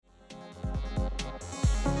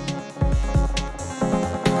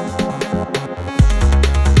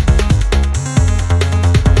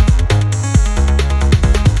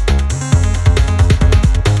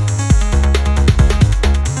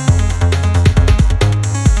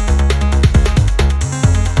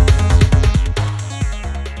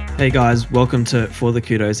Hey guys, welcome to For the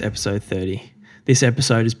Kudos episode 30. This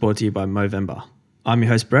episode is brought to you by Movember. I'm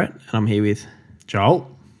your host Brett and I'm here with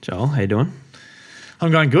Joel, how you doing?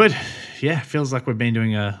 I'm going good. Yeah, feels like we've been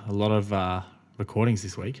doing a lot of recordings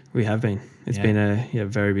this week. We have been. It's been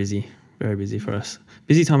very busy for us.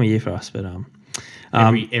 Busy time of year for us, but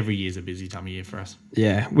Every year's a busy time of year for us.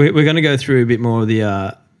 Yeah, we're going to go through a bit more of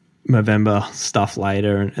the Movember stuff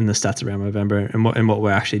later and the stats around Movember and what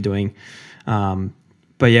we're actually doing.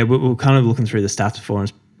 But yeah, we're kind of looking through the stats before, and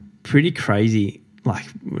it's pretty crazy, like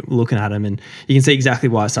looking at them, and you can see exactly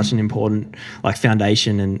why it's such an important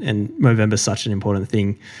foundation and Movember is such an important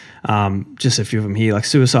thing. Just a few of them here, like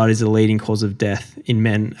suicide is the leading cause of death in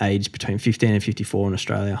men aged between 15 and 54 in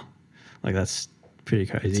Australia. Like that's pretty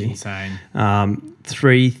crazy. It's insane.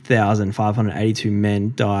 3,582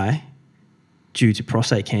 men die due to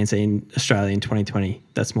prostate cancer in Australia in 2020.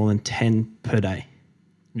 That's more than 10 per day.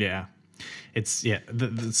 Yeah. The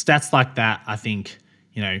stats like that, I think,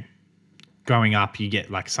 growing up, you get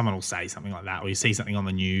someone will say something like that, or you see something on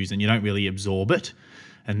the news and you don't really absorb it.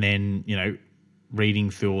 And then, reading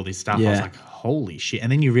through all this stuff, I was like, holy shit.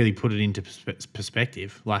 And then you really put it into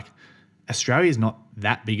perspective. Like, Australia is not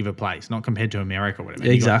that big of a place, not compared to America or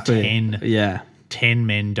whatever. Exactly. You got 10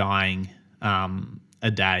 men dying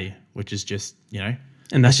a day, which is just,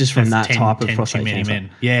 And that's just from that type of prostate cancer.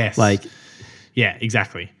 Men. Yes. Yeah,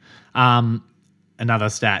 exactly. Another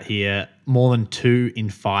stat here, more than 2 in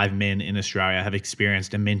 5 men in Australia have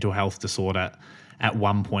experienced a mental health disorder at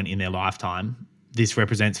one point in their lifetime. This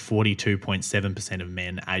represents 42.7% of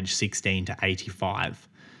men aged 16 to 85.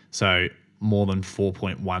 So more than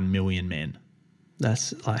 4.1 million men.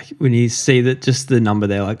 That's when you see that just the number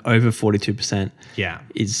there, over 42%. Yeah.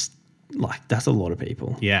 Is that's a lot of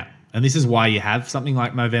people. Yeah. And this is why you have something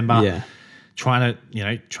like Movember. Yeah. Trying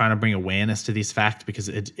to bring awareness to this fact, because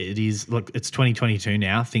it is, look, it's 2022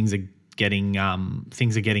 now. Things are getting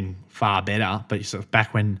far better. But sort of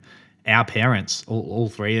back when our parents, all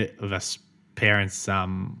three of us parents,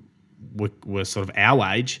 were sort of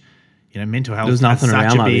our age, mental health. There was nothing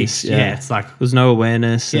around like this. Yeah, it's like there was no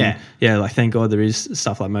awareness. Yeah, thank God there is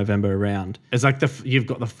stuff like Movember around. It's like you've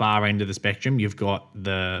got the far end of the spectrum. You've got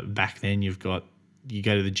you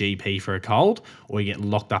go to the GP for a cold, or you get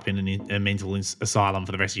locked up in a mental asylum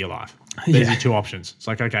for the rest of your life. These are 2 options. It's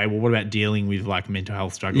like, okay, well, what about dealing with mental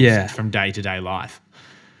health struggles from day to day life?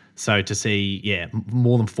 So to see,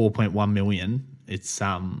 more than 4.1 million, it's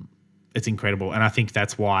incredible. And I think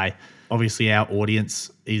that's why obviously our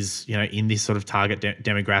audience is, in this sort of target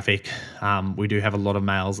demographic. We do have a lot of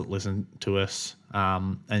males that listen to us.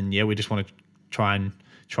 We just want to try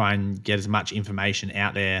and get as much information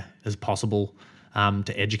out there as possible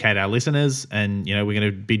to educate our listeners. And, we're going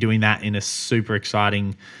to be doing that in a super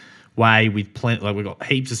exciting way with we've got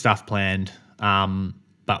heaps of stuff planned.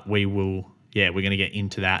 But we're going to get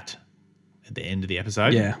into that at the end of the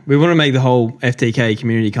episode. Yeah. We want to make the whole FTK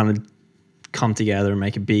community kind of come together and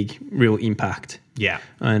make a big, real impact. Yeah.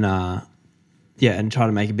 And, and try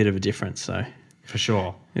to make a bit of a difference. So for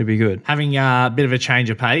sure. It'd be good. Having a bit of a change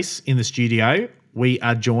of pace in the studio, we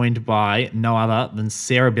are joined by no other than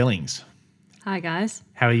Sarah Billings. Hi, guys.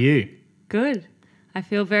 How are you? Good. I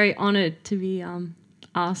feel very honoured to be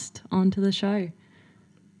asked onto the show.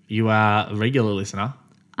 You are a regular listener.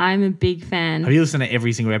 I'm a big fan. Have you listened to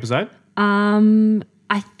every single episode?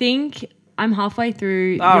 I think I'm halfway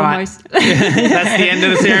through That's the end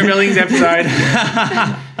of the Sarah Billings episode.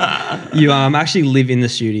 You actually live in the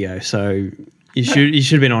studio, so you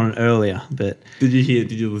should have been on it earlier. But did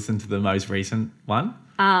you listen to the most recent one?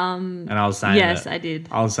 And I was saying, yes, I did.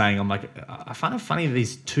 I was saying, I'm like, I find it funny that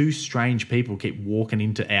these 2 strange people keep walking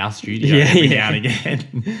into our studio every now and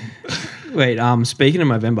again. Wait, speaking of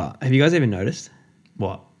Movember, have you guys even noticed?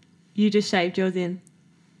 What? You just shaved yours in.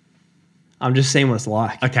 I'm just seeing what it's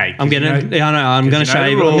like. Okay. I'm going to shave. I'm going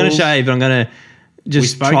to shave, but I'm going to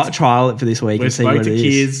just trial it for this week and see what it is. We spoke to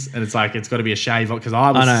Kiz, and it's like, it's got to be a shave, because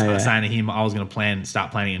I was saying to him I was going to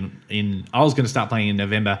start planning in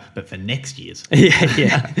November, but for next year's.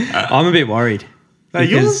 Yeah. I'm a bit worried. No,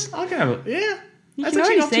 yours? I can have it. Yeah. You can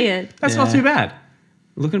already see it. That's not too bad.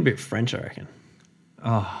 Looking a bit French, I reckon.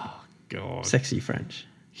 Oh, God. Sexy French.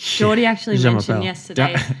 Jordy actually mentioned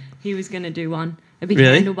yesterday he was going to do one. A big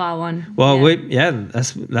handlebar one. Well,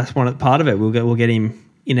 that's part of it. We'll get him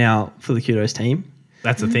in our For the Kudos team.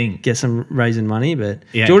 That's the thing. Get some raising money, but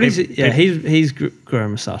Jordy's he's grown a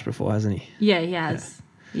moustache before, hasn't he? Yeah, he has.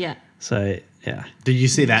 Yeah. So yeah. Did you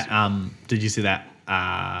see that?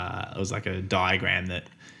 It was like a diagram that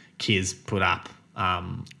Kiz put up.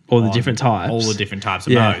 All the different types. All the different types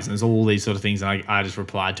of mows. And there's all these sort of things. And I just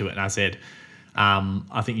replied to it and I said,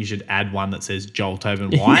 I think you should add one that says Joel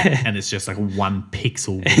Tobin White, and it's just like 1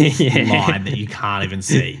 pixel line that you can't even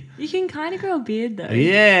see. You can kind of grow a beard though.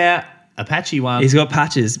 Yeah, a patchy one. He's got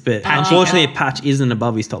patches, but unfortunately, a patch isn't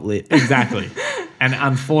above his top lip. Exactly. And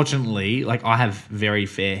unfortunately, like I have very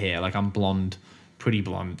fair hair. Like I'm blonde, pretty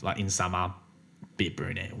blonde, like in summer, bit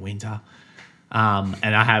brunette in winter.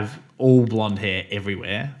 And I have all blonde hair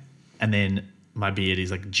everywhere. And then my beard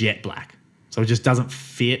is like jet black. So it just doesn't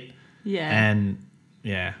fit. Yeah. And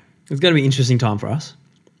yeah. It's going to be an interesting time for us.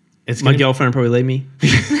 It's My girlfriend will probably leave me.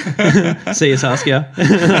 See you, Saskia.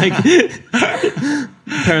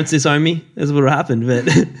 Parents disown me. That's what will happen. But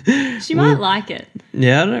she might like it.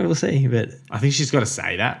 Yeah, I don't know. We'll see. But I think she's got to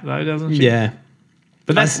say that though, doesn't she? Yeah.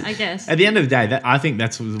 But that's, I guess. At the end of the day, I think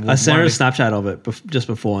that's. I sent her a Snapchat of it just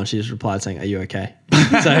before, and she just replied saying, "Are you okay?"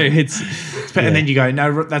 So it's. And then you go,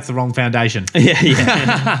 "No, that's the wrong foundation." Yeah.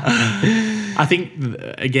 I think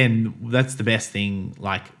again, that's the best thing.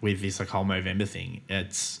 Like with this like whole Movember thing,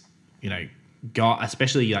 it's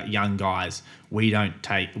especially like young guys. We don't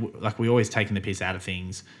we always taking the piss out of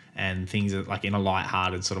things, and things are like in a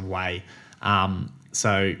lighthearted sort of way.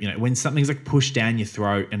 So, when something's like pushed down your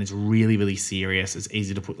throat and it's really, really serious, it's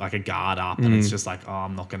easy to put like a guard up and it's just like, oh,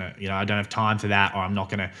 I'm not going to, I don't have time for that, or I'm not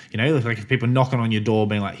going to, like if people knocking on your door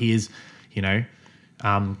being like, here's,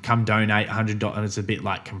 come donate $100, and it's a bit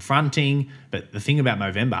like confronting. But the thing about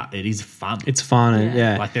Movember, it is fun. It's fun. And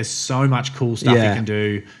yeah. Like there's so much cool stuff you can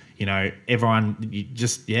do. Everyone,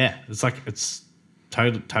 it's like, it's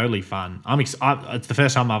totally fun. It's the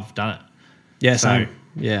first time I've done it. Yeah. So,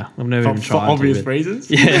 yeah, I've never even tried. For obvious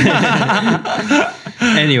reasons. Yeah.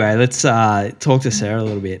 Anyway, let's talk to Sarah a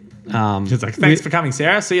little bit. She's like, thanks for coming,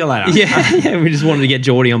 Sarah. See you later. Yeah. We just wanted to get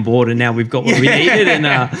Geordie on board, and now we've got what we needed.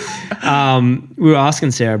 And we were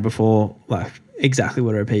asking Sarah before, like, exactly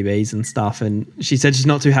what her PBs and stuff, and she said she's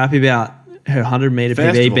not too happy about her 100-meter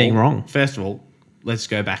PB being wrong. First of all, let's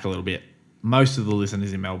go back a little bit. Most of the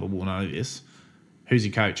listeners in Melbourne will know this. Who's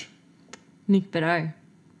your coach? Nick Bedeau.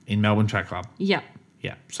 In Melbourne Track Club? Yeah.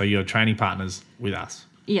 Yeah. So you're training partners with us?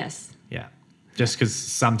 Yes. Yeah. Just because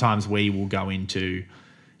sometimes we will go into,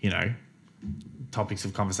 topics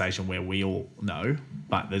of conversation where we all know,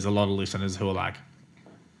 but there's a lot of listeners who are like,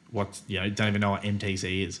 don't even know what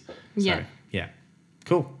MTC is. Yeah. So, yeah.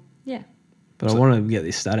 Cool. Yeah. But I want to get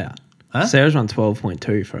this stat out. Huh? Sarah's run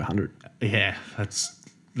 12.2 for 100. Yeah.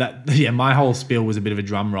 Yeah, my whole spiel was a bit of a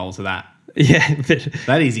drum roll to that. Yeah. But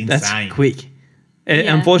that is insane. That's quick.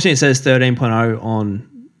 Unfortunately, it says 13.0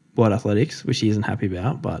 on World Athletics, which he isn't happy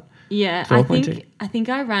about. But yeah, I think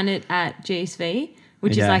I ran it at GSV,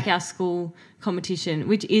 which is like our school competition,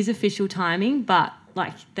 which is official timing, but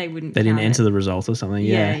like they didn't enter the result or something.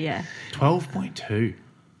 Yeah. 12.2.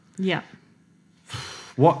 Yeah.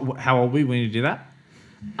 What? How old were you when you did that?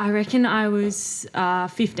 I reckon I was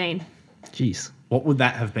 15. Jeez. What would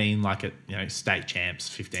that have been like at state champs,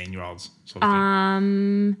 15-year-olds sort of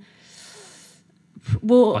thing?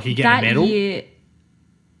 Well, like you get a medal? Year,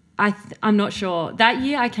 I'm not sure. That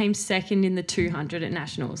year I came second in the 200 at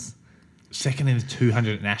Nationals. Second in the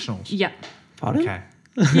 200 at Nationals? Yep. Pardon? Okay.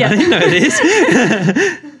 Yeah. I didn't know this.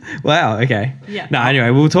 Wow, okay. Yeah. No,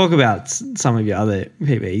 anyway, we'll talk about some of your other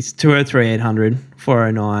PBs. 203, 800,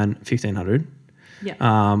 409, 1500. Yeah.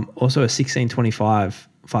 Also a 1625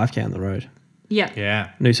 5K on the road. Yeah.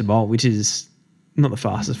 Yeah. Noosa Bolt, which is not the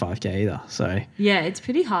fastest 5K either. So yeah, it's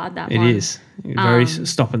pretty hard, that it one. It is. Very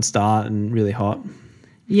stop and start and really hot.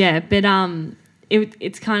 Yeah, but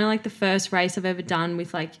it's kind of like the first race I've ever done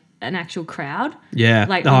with like an actual crowd. Yeah.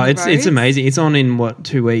 Like it's amazing. It's on in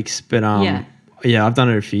 2 weeks, but yeah, I've done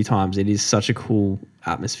it a few times. It is such a cool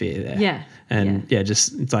atmosphere there. Yeah. And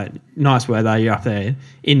just it's like nice weather. You're up there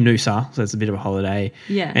in Noosa, so it's a bit of a holiday.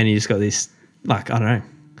 Yeah. And you just got this, like, I don't know.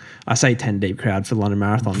 I say 10 deep crowd for the London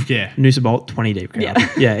Marathon. Yeah. Noosa Bolt, 20 deep crowd.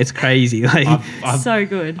 Yeah, it's crazy. Like so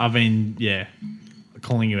good. I've been,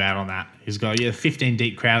 calling you out on that. He's got 15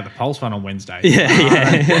 deep crowd at the Pulse Run on Wednesday. Yeah.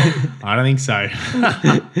 I don't think so.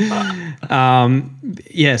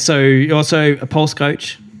 So you're also a Pulse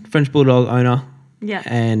coach, French Bulldog owner. Yeah.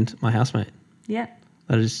 And my housemate. Yeah.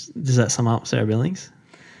 Does that sum up Sarah Billings?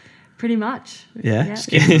 Pretty much. Yeah.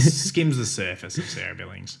 Skims the surface of Sarah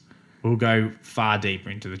Billings. We'll go far deeper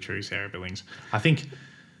into the true Sarah Billings. I think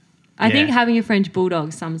having a French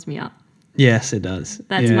Bulldog sums me up. Yes, it does.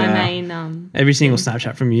 That's my main... Every single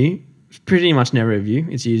Snapchat from you, pretty much never of you.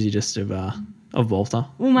 It's usually just of of Volta.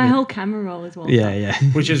 Well, my whole camera roll is Walter. Yeah.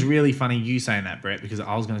 Which is really funny you saying that, Brett, because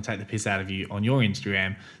I was going to take the piss out of you on your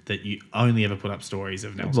Instagram that you only ever put up stories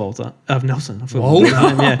of Nelson. Volta. Of Nelson. I forgot Whoa. his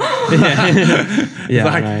name, yeah. Yeah,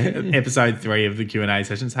 Like I know. episode 3 of the Q&A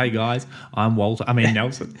sessions. Hey guys, I'm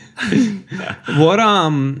Nelson.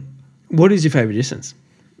 What is your favourite distance?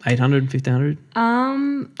 800, 1500?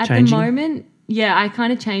 At Changing? the moment, yeah, I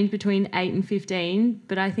kind of change between 8 and 15,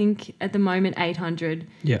 but I think at the moment 800.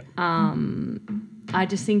 Yeah. I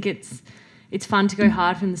just think it's fun to go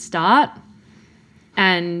hard from the start,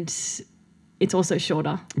 and it's also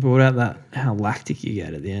shorter. But what about that? How lactic you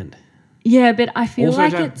get at the end? Yeah, but I feel Also,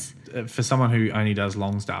 like don't- it's for someone who only does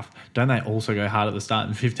long stuff, don't they also go hard at the start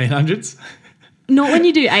in 1500s? not when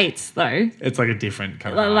you do 8s though. It's like a different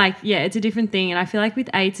kind of Like, yeah, it's a different thing. And I feel like with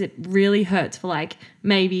 8s, it really hurts for like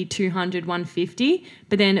maybe 200, 150.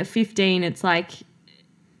 But then at 15, it's like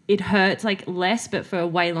it hurts like less, but for a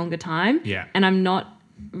way longer time. Yeah. And I'm not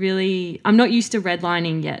used to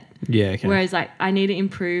redlining yet. Yeah, okay. Whereas like I need to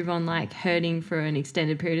improve on like hurting for an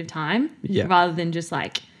extended period of time Yeah. rather than just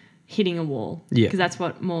like hitting a wall. Yeah. Because that's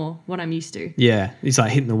what I'm used to. Yeah, it's like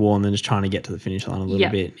hitting the wall and then just trying to get to the finish line a little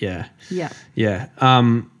bit. Yeah. Yeah. Yeah.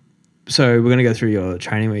 So we're going to go through your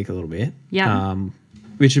training week a little bit. Yeah.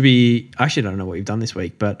 Which would be, actually, I don't know what you've done this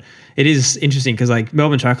week, but it is interesting because like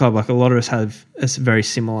Melbourne Track Club, like a lot of us have a very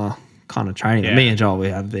similar kind of training. Yeah. Me and Joel, we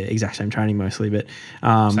have the exact same training mostly, but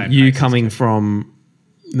Same you paces coming too. from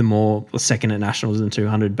the more second at nationals and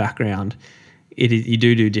 200 background, you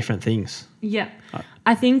do different things. Yeah.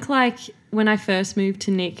 I think like when I first moved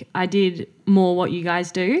to Nick, I did more what you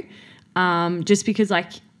guys do. Just because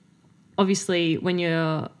like obviously when you've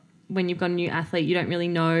got a new athlete, you don't really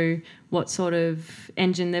know what sort of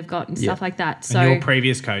engine they've got and stuff like that. So And your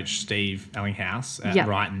previous coach, Steve Ellinghaus at Yeah.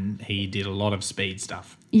 Brighton, he did a lot of speed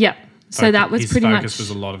stuff. yeah. So that was his pretty focus much was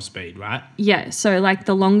a lot of speed, right? yeah. So like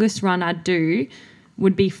the longest run I'd do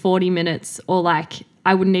would be 40 minutes, or like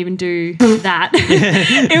I wouldn't even do that.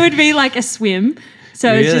 It would be like a swim.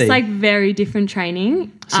 So it's Really? just like very different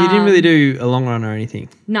training. So you didn't really do a long run or anything?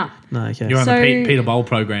 No, No, okay. You're on So- the Peter Bowl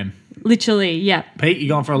program. literally, yeah. Pete, you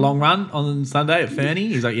going for a long run on Sunday at Fernie?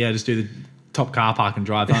 He's like, yeah, just do the top car park and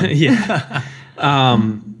drive home. Yeah.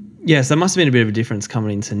 Yes, there must have been a bit of a difference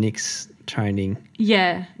coming into Nick's training,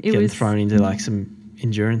 Yeah, it getting was thrown into like some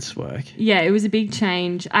endurance work. Yeah, it was a big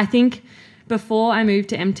change. I think before I moved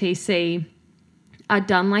to MTC, I'd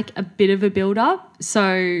done like a bit of a build up.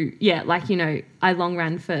 So yeah, like, you know, I long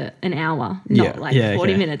ran for an hour, not Yeah,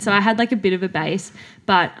 40 okay. minutes. So I had like a bit of a base.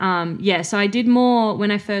 But yeah, so I did more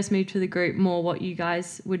when I first moved to the group, more what you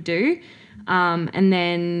guys would do. And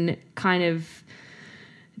then kind of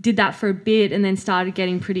did that for a bit and then started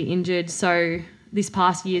getting pretty injured. So this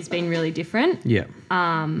past year's been really different. Yeah.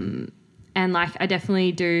 And like I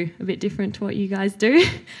definitely do a bit different to what you guys do.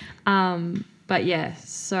 But yeah,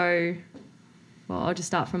 so well, I'll just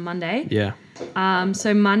start from Monday. Yeah.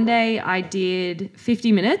 So Monday I did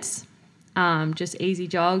 50 minutes, just easy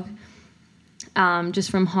jog, just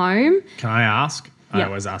from home. Can I ask? I Yeah.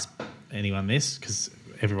 always ask anyone this because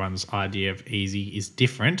everyone's idea of easy is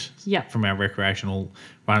different Yeah. from our recreational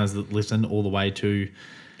runners that listen all the way to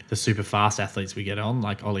the super fast athletes we get on,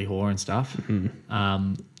 like Ollie Hoare and stuff.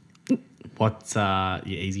 What's your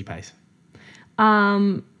easy pace?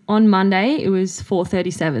 On Monday it was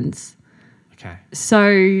 4:37s. Okay.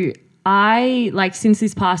 So I like since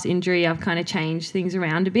this past injury, I've kind of changed things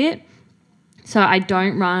around a bit. So I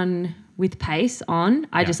don't run with pace on.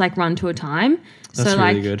 I just like run to a time. That's so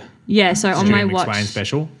really like, good. Yeah. So on my June watch. McSwain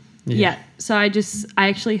special. Yeah. So I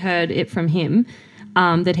actually heard it from him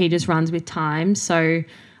that he just runs with time. So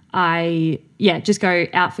I just go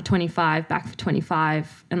out for 25, back for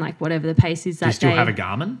 25, and like whatever the pace is that Do you still day. have a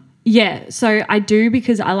Garmin? Yeah. So I do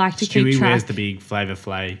because I like to keep Stewie track. wears the big Flavor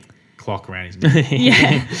Flay clock around his neck.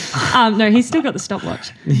 Yeah. No, he's still got the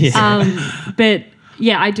stopwatch. But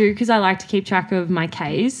yeah, I do because I like to keep track of my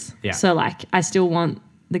Ks. Yeah. So like I still want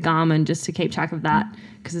the Garmin just to keep track of that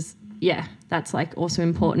because that's like also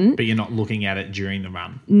important. But you're not looking at it during the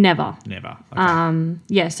run? Never. Never. Okay.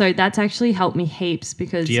 Yeah, so that's actually helped me heaps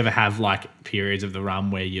because Do you ever have like periods of the run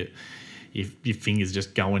where your fingers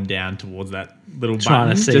just going down towards that little Trying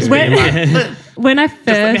button? to see Just where being like, when I just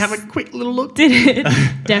let me first have a quick little look. did it,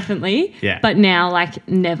 definitely. Yeah. But now, like,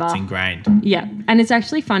 never. It's ingrained. Yeah. And it's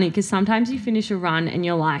actually funny because sometimes you finish a run and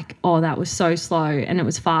you're like, oh, that was so slow and it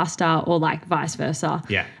was faster, or like vice versa.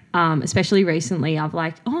 Yeah. Especially recently, I've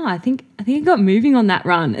like, oh, I think I got moving on that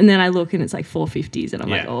run, and then I look and it's like 450s, and I'm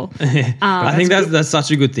like, Yeah. oh, I think that's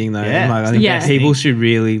such a good thing though. Yeah. Like, I think Yeah. people should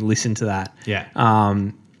really listen to that. Yeah.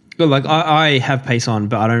 Well, like I have pace on,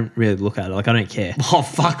 but I don't really look at it. Like I don't care. Oh,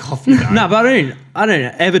 fuck off. You don't. No, but I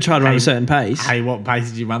don't ever try to run a certain pace. Hey, what pace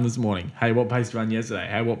did you run this morning? Hey, what pace did you run yesterday?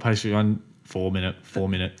 Hey, what pace did you run 4 minute?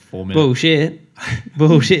 Bullshit.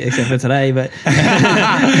 Bullshit, except for today. But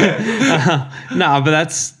no,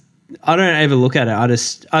 but I don't ever look at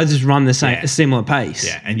it. I just run the same similar pace.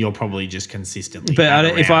 Yeah, and you're probably just consistently.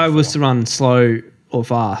 But if I was to run slow or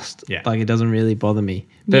fast, like it doesn't really bother me.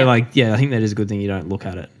 But I think that is a good thing you don't look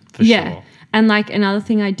at it. For sure. And like another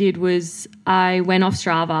thing I did was I went off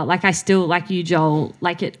Strava. Like I still, like you, Joel,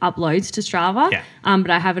 like it uploads to Strava. Yeah. But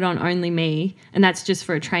I have it on Only Me, and that's just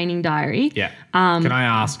for a training diary. Yeah. Can I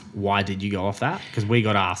ask, why did you go off that? Because we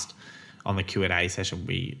got asked on the Q&A session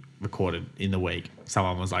we recorded in the week.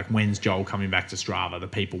 Someone was like, when's Joel coming back to Strava? The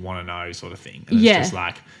people want to know, sort of thing. And it's just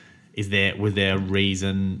like, was there a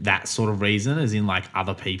reason, that sort of reason, as in like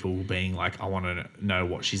other people being like, I want to know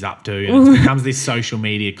what she's up to, and it becomes this social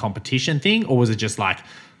media competition thing? Or was it just like,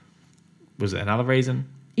 was it another reason?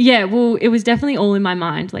 Yeah, well, it was definitely all in my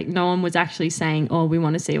mind. Like no one was actually saying, oh, we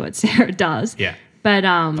want to see what Sarah does. Yeah. But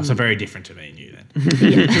so very different to me and you then.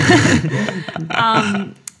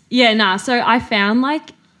 So I found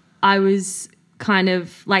like I was kind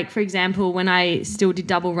of like, for example, when I still did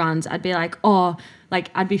double runs, I'd be like, oh, like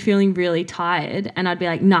I'd be feeling really tired and I'd be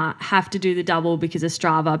like, nah, have to do the double because of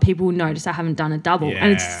Strava. People will notice I haven't done a double. Yeah.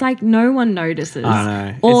 And it's just like no one notices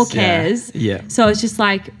or cares. Yeah. So it's just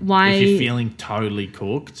like, why? If you're feeling totally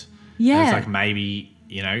cooked, it's like maybe,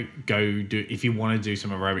 go do, if you want to do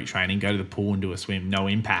some aerobic training, go to the pool and do a swim, no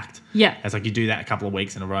impact. Yeah. It's like you do that a couple of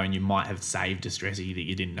weeks in a row and you might have saved a stressy that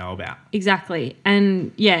you didn't know about. Exactly.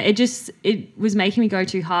 And it was making me go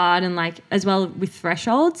too hard, and like as well with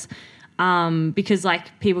thresholds. Because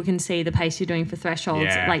like people can see the pace you're doing for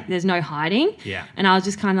thresholds, like there's no hiding. Yeah. And I was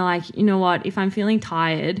just kind of like, you know what, if I'm feeling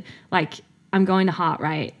tired, like I'm going to heart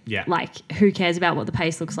rate. Yeah. Like who cares about what the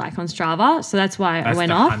pace looks like on Strava? So that's why I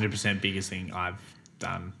went off. That's the 100% biggest thing I've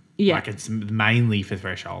done. Yeah. Like it's mainly for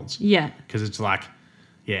thresholds. Yeah. Because it's like,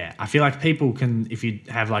 I feel like people can, if you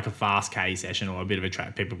have like a fast K session or a bit of a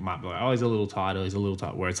track, people might be like, oh, he's a little tired, or he's a little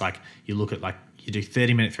tired. Where it's like, you look at like, you do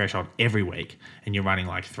 30-minute threshold every week and you're running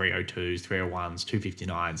like 302s, 301s,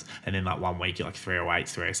 259s, and then like 1 week you're like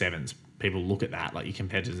 308s, 307s. People look at that, like your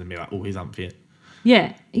competitors, and be like, oh, he's unfit.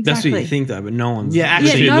 Yeah, exactly. That's what you think though, but no one's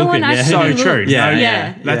actually no looking. one actually So true.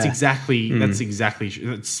 Yeah. That's exactly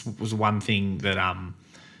true. That was one thing that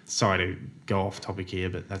sorry to go off topic here,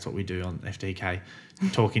 but that's what we do on FDK.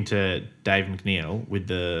 Talking to Dave McNeil with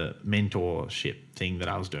the mentorship thing that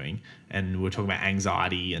I was doing, and we were talking about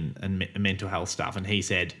anxiety and mental health stuff, and he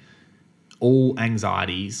said all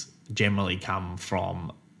anxieties generally come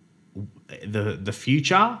from the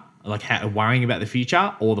future, like worrying about the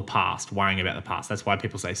future, or the past, worrying about the past. That's why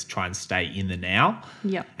people say try and stay in the now.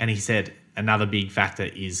 Yep. And he said another big factor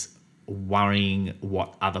is worrying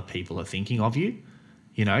what other people are thinking of you.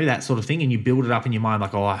 That sort of thing. And you build it up in your mind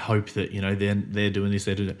like, oh, I hope that, they're doing this,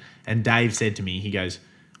 they're doing it. And Dave said to me, he goes,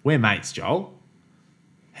 we're mates, Joel.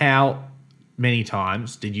 How many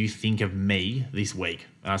times did you think of me this week?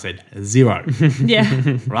 And I said, 0.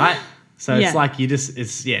 Yeah. Right? So it's like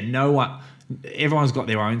no one, everyone's got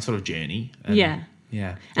their own sort of journey. And, Yeah.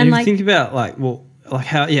 Yeah. And if like, you think about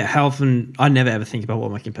how often I never ever think about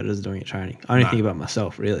what my competitors are doing at training. I only think about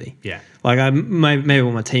myself, really. Yeah. Like maybe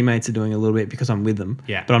what my teammates are doing a little bit because I'm with them.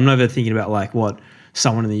 Yeah. But I'm never thinking about like what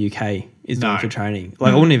someone in the UK is doing for training.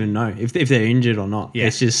 Like I wouldn't even know if they're injured or not. Yeah.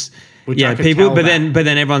 It's just people. But then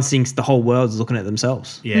everyone thinks the whole world's looking at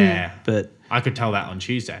themselves. Yeah. But I could tell that on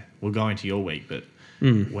Tuesday. We'll go into your week, but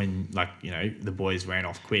when the boys ran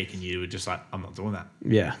off quick and you were just like, I'm not doing that.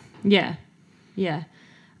 yeah. Yeah. Yeah.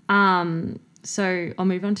 So I'll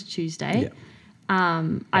move on to Tuesday. Yeah.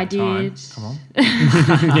 I did. Come on.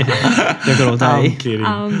 They've got all day. I'm kidding.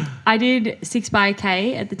 I did 6 by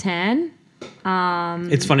K at the tan.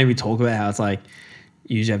 It's funny we talk about how it's like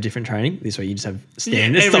you usually have different training. This way you just have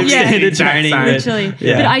standard everything- training. same. Literally.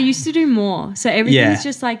 Yeah. But I used to do more. So everything's Yeah.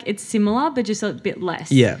 just like, it's similar, but just a bit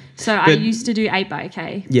less. Yeah. So I used to do 8 by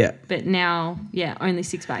K. Yeah. But now, only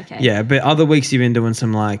 6 by K. Yeah, but other weeks you've been doing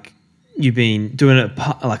some like you've been doing it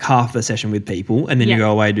like half the session with people, and then you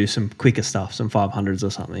go away and do some quicker stuff, some 500s or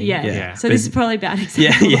something. Yeah. So this is probably a bad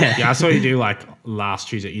example. Yeah, I saw you do like last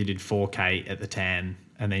Tuesday. You did 4K at the tan,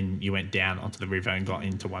 and then you went down onto the river and got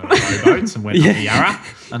into one of the rowboats and went on the Yarra.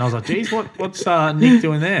 And I was like, geez, what's Nick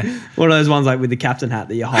doing there? One of those ones like with the captain hat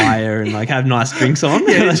that you hire and like have nice drinks on.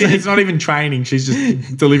 Yeah, it's not even training. She's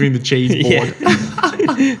just delivering the cheese board.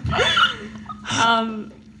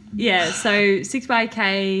 Yeah, so 6 by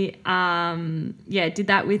K, did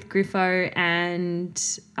that with Griffo and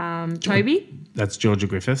Toby. That's Georgia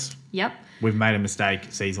Griffiths. Yep. We've made a mistake.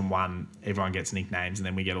 Season 1, everyone gets nicknames, and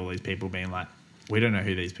then we get all these people being like, we don't know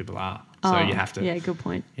who these people are. So you have to. Yeah, good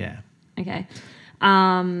point. Yeah. Okay. Do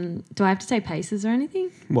I have to say paces or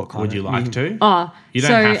anything? What kind? Would you like to? Oh, You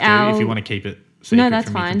don't have to if you want to keep it secret No, that's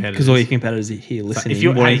from your fine. competitors. Because all your competitors are here listening. if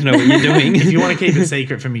you're wanting to know what you're doing. If you want to keep it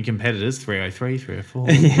secret from your competitors, 303, 304.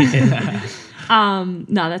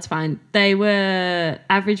 No, that's fine. They were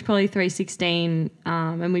average probably 316,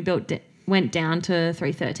 and we went down to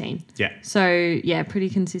 313. Yeah. So yeah, pretty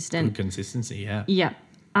consistent. Good consistency, yeah. Yep.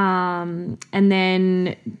 And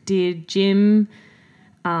then did gym.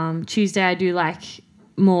 Tuesday I do like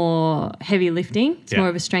more heavy lifting. It's more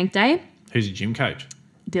of a strength day. Who's your gym coach?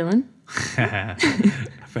 Dylan. Friend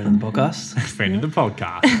of the podcast. Friend of the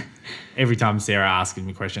podcast. Every time Sarah asks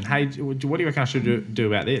me a question, hey, what do you reckon I should do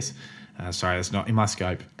about this? Sorry, that's not in my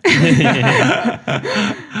scope. Yeah,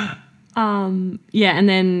 and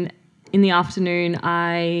then in the afternoon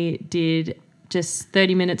I did just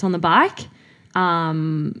 30 minutes on the bike.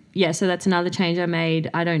 So that's another change I made.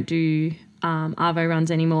 I don't do Arvo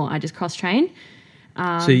runs anymore. I just cross train.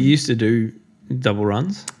 So you used to do double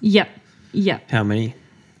runs? Yep. How many?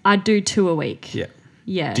 I do 2 a week. Yeah.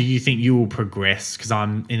 Yeah. Do you think you will progress? Because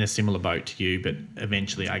I'm in a similar boat to you, but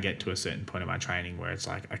eventually I get to a certain point of my training where it's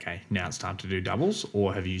like, okay, now it's time to do doubles.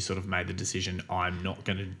 Or have you sort of made the decision, I'm not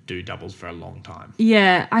going to do doubles for a long time?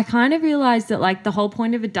 Yeah, I kind of realised that like the whole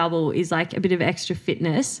point of a double is like a bit of extra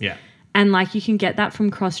fitness. Yeah. And like you can get that from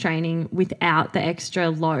cross training without the extra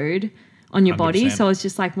load on your body. 100%. So it's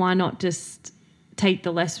just like, why not just take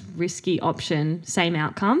the less risky option, same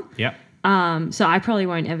outcome? Yep. So I probably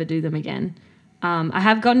won't ever do them again. I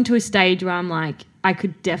have gotten to a stage where I'm like, I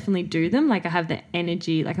could definitely do them. Like I have the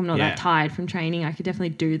energy, like I'm not that tired from training. I could definitely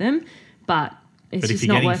do them, but it's just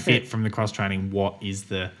not worth it. But if you're getting fit from the cross training, what is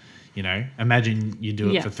the, imagine you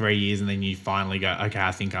do it for 3 years and then you finally go, okay,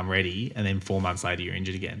 I think I'm ready. And then 4 months later you're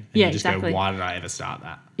injured again. And you just go, why did I ever start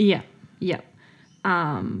that? Yeah.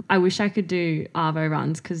 I wish I could do Arvo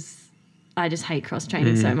runs because I just hate cross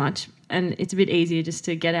training so much. And it's a bit easier just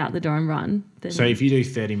to get out the door and run. So if you do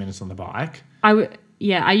 30 minutes on the bike. I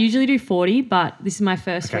usually do 40, but this is my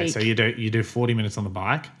first week. Okay, so you do 40 minutes on the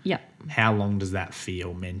bike. Yep. How long does that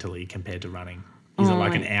feel mentally compared to running? Is it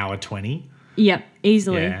like an hour 20? Yep,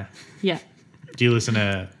 easily. Yeah. Yeah. Do you listen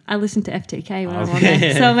to... I listen to FTK when I'm on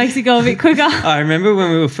there, so it makes it go a bit quicker. I remember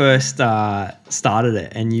when we were first started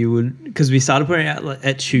it and you would... Because we started putting it out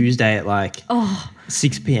at Tuesday at like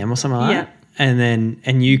 6 p.m. or something like that.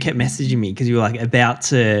 And you kept messaging me because you were like about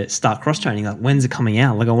to start cross training. Like, when's it coming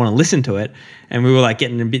out? Like, I want to listen to it. And we were like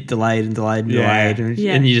getting a bit delayed.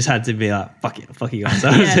 And you just had to be like, fuck you guys. So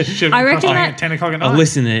I reckon that at 10 o'clock at night. I'll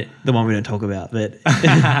listen to it, the one we don't talk about. But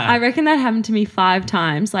I reckon that happened to me 5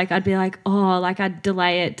 times. Like, I'd be like, I'd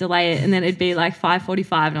delay it. And then it'd be like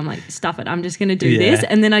 5:45. And I'm like, stuff it. I'm just going to do this.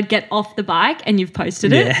 And then I'd get off the bike and you've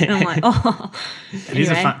posted it. And I'm like,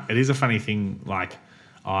 It is a funny thing. Like,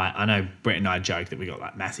 I know Brett and I joke that we got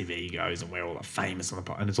like massive egos and we're all like famous on the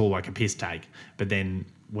pod, and it's all like a piss take. But then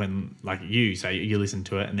when like you say you listen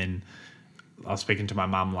to it, and then I was speaking to my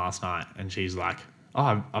mum last night, and she's like,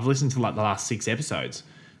 "Oh, I've listened to like the last 6 episodes.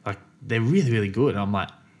 Like they're really, really good." And I'm like,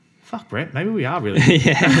 "Fuck, Brett, maybe we are really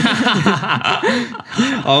good."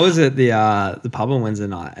 I was at the pub on Wednesday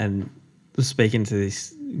night and was speaking to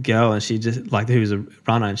this girl, and she just like who was a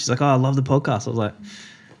runner, and she's like, "Oh, I love the podcast." I was like.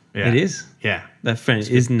 Yeah. It is. Yeah. That friend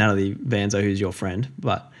is Natalie Vanzo, who's your friend,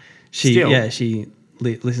 but she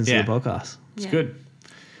listens to the podcast. It's good.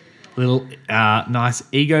 Little nice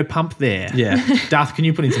ego pump there. Yeah. Darth, can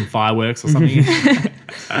you put in some fireworks or something?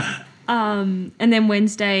 And then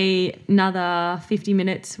Wednesday, another 50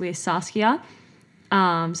 minutes with Saskia.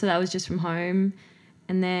 So that was just from home.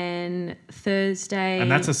 And then Thursday.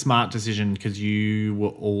 And that's a smart decision because you were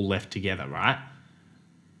all left together, right?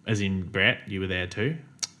 As in Brett, you were there too?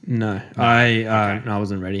 No, I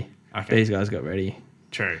wasn't ready. Okay. These guys got ready.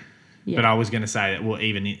 True. Yeah. But I was going to say that, well,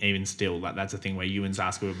 even still, that's a thing where you and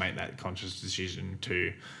Saskia would make that conscious decision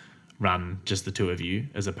to run just the 2 of you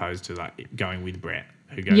as opposed to like going with Brett,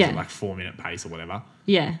 who goes at like 4-minute pace or whatever.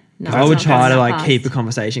 Yeah. No, I would try to like keep a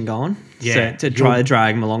conversation going. Yeah. So to try to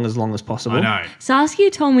drag them along as possible. I know. Saskia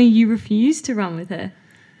told me you refused to run with her.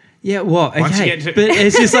 Yeah, well, okay, but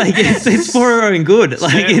it's just like it's for her own good.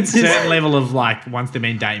 Like it's just certain level of like once they've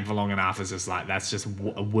been dating for long enough, it's just like that's just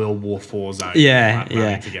a World War IV zone. Yeah,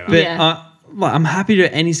 yeah. But I'm happy to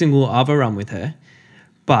do any single other run with her,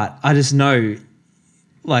 but I just know,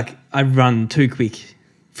 like I run too quick.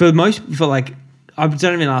 I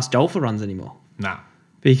don't even ask Joel for runs anymore. No.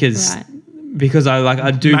 because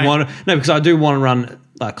I do want to run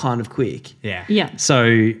like kind of quick. Yeah. Yeah.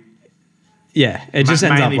 So yeah, it just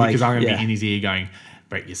ends up Mainly like because I'm going to be in his ear going,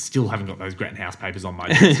 Brett, you still haven't got those Gretton House papers on my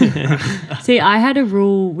desk. See, I had a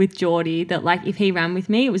rule with Geordie that like if he ran with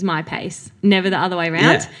me, it was my pace, never the other way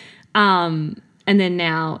around. Yeah. And then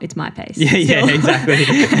now it's my pace. Yeah, exactly.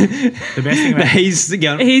 The best thing about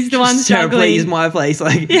He's the one struggling. Please, my place.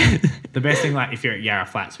 Like the best thing, like if you're at Yarra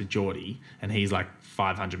Flats with Geordie and he's like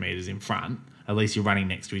 500 meters in front, at least you're running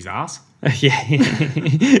next to his ass. Yeah.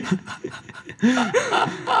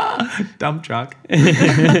 Dump truck. Yeah,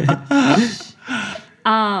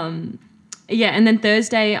 and then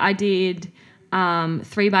Thursday I did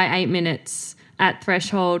 3 by 8 minutes at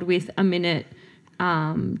threshold with a minute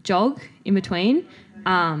jog in between.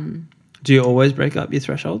 Do you always break up your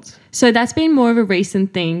thresholds? So that's been more of a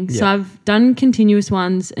recent thing. So I've done continuous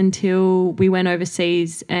ones until we went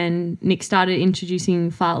overseas and Nick started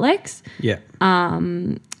introducing fartleks. Yeah.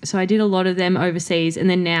 So I did a lot of them overseas, and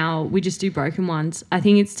then now we just do broken ones. I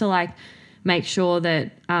think it's to like make sure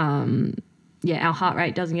that our heart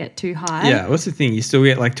rate doesn't get too high. Yeah, what's the thing? You still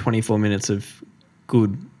get like 24 minutes of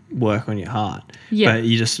good work on your heart. Yeah. But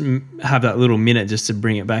you just have that little minute just to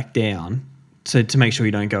bring it back down to make sure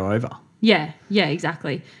you don't go over. Yeah,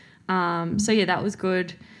 exactly. That was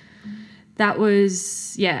good. That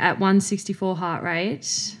was, at 164 heart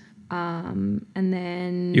rate. And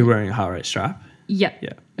then... You're wearing a heart rate strap? Yep.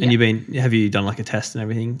 Yeah. And have you done like a test and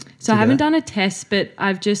everything? So I haven't done a test, but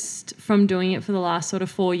I've just, from doing it for the last sort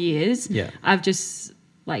of 4 years, I've just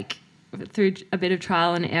like through a bit of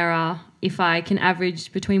trial and error, if I can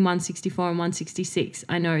average between 164 and 166,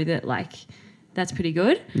 I know that like that's pretty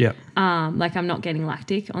good. Yeah. Like I'm not getting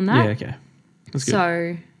lactic on that. Yeah, okay. That's good.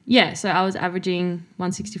 So I was averaging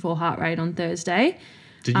 164 heart rate on Thursday.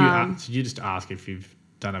 Did you just ask if you've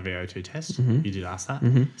done a VO2 test? Mm-hmm. You did ask that?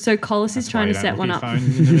 Mm-hmm. So Collis is trying to set one up.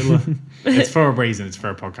 It's for a reason. It's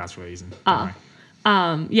for a podcast reason.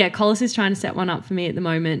 Collis is trying to set one up for me at the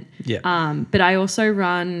moment. Yeah. But I also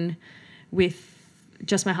run with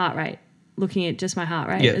just my heart rate, looking at just my heart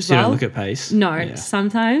rate as so well. You don't look at pace. No,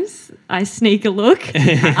 sometimes I sneak a look.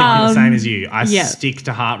 I'm the same as you. I stick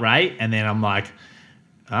to heart rate and then I'm like,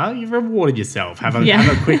 oh, you've rewarded yourself. Have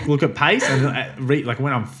a quick look at pace. And like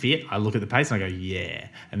when I'm fit, I look at the pace and I go, yeah.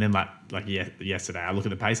 And then yesterday, I look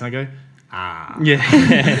at the pace and I go, ah. Yeah.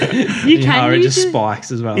 It just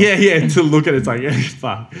spikes as well. Yeah. To look at it, it's like,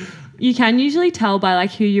 fuck. You can usually tell by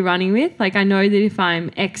like who you're running with. Like I know that if I'm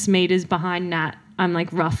X meters behind Nat, I'm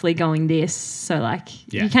like roughly going this. So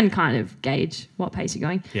like you can kind of gauge what pace you're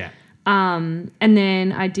going. Yeah. And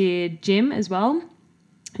then I did gym as well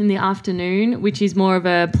in the afternoon, which is more of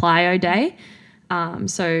a plyo day.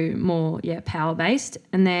 So more, power based.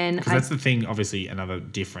 And then that's the thing, obviously, another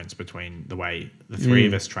difference between the way the three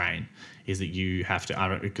of us train is that you have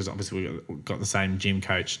to, because obviously we've got the same gym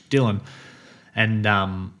coach, Dylan,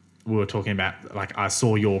 and we were talking about, like, I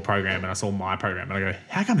saw your program and I saw my program and I go,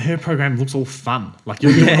 how come her program looks all fun? Like,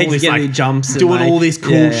 you're doing all this, like, jumps doing all this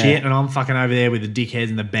cool shit and I'm fucking over there with the dickheads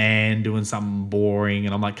in the band doing something boring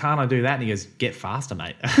and I'm like, can't I do that? And he goes, get faster,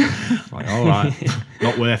 mate. I'm like, all right,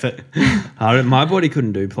 not worth it. My body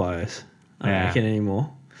couldn't do plyos. I don't reckon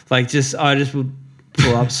anymore. Like, I just would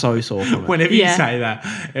pull up so sore from it. Whenever you say that,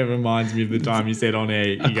 it reminds me of the time you said on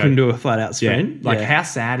air. I couldn't do a flat out sprint. Like, how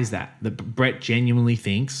sad is that? That Brett genuinely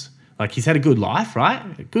thinks, like, he's had a good life, right?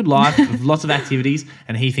 A good life with lots of activities,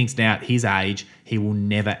 and he thinks now at his age, he will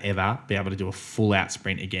never, ever be able to do a full out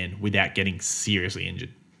sprint again without getting seriously injured.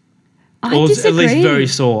 I disagree. At least very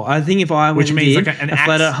sore. I think if I went like a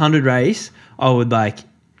flat out 100 race, I would like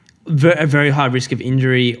a very high risk of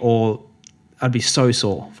injury or I'd be so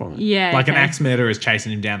sore from it. Yeah. Like an axe murderer is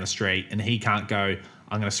chasing him down the street and he can't go,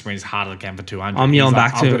 I'm going to sprint as hard as I can for 200. I'm yelling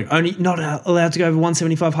back to him, only not allowed to go over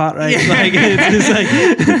 175 heart rate. Yeah. Like, it's like,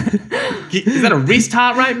 is that a wrist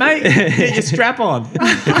heart rate, mate? Get your strap on.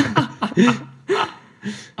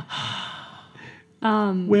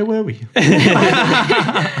 Where were we?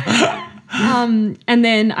 And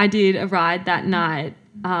then I did a ride that night,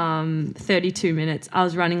 32 minutes. I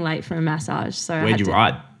was running late for a massage. So where'd you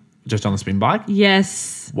ride? Just on the spin bike?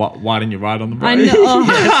 Yes. Why didn't you ride on the bike? I know.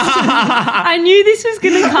 I knew this was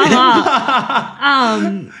going to come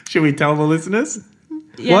up. Should we tell the listeners?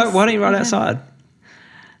 Yes. Why don't you ride outside?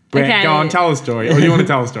 Brett, go on, tell the story. Or do you want to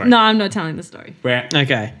tell the story? No, I'm not telling the story. Brett.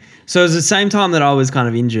 Okay. So it was the same time that I was kind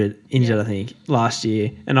of injured, I think, last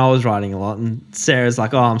year. And I was riding a lot. And Sarah's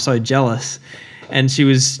like, oh, I'm so jealous. And she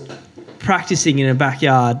was practicing in her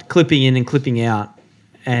backyard, clipping in and clipping out,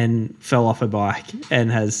 and fell off her bike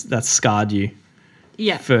and that's scarred you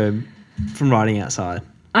from riding outside.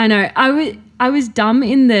 I know. I was dumb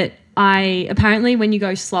in that apparently when you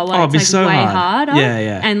go slower, it's like so way hard. harder. Yeah,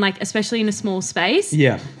 yeah. And like especially in a small space.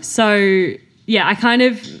 Yeah. So yeah, I kind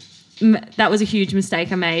of that was a huge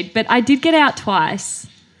mistake I made, but I did get out twice.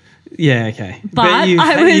 Yeah, okay. But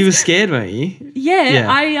you were scared, weren't you?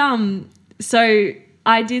 Yeah. So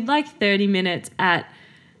I did like 30 minutes at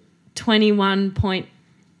 21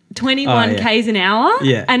 Ks an hour.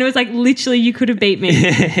 Yeah. And it was like literally you could have beat me.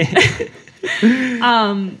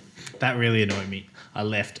 That really annoyed me. I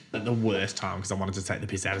left at the worst time because I wanted to take the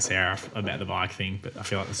piss out of Sarah about the bike thing, but I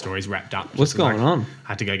feel like the story's wrapped up. What's going on? I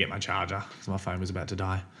had to go get my charger because my phone was about to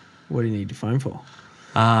die. What do you need your phone for?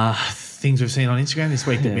 Things we've seen on Instagram this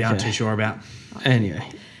week that we aren't too sure about. Anyway.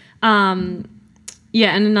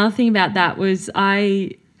 Yeah, and another thing about that was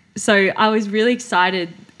I was really excited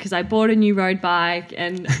because I bought a new road bike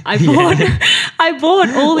and I bought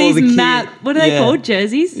all these map. What are they called?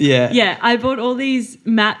 Jerseys. Yeah. Yeah. I bought all these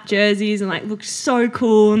map jerseys and like looked so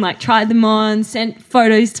cool and like tried them on, sent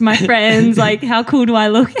photos to my friends. Like, how cool do I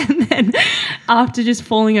look? And then after just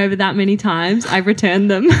falling over that many times, I returned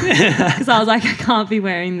them because I was like, I can't be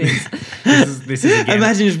wearing this. This is again.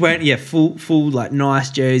 Imagine just wearing full like nice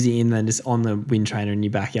jersey and then just on the wind trainer in your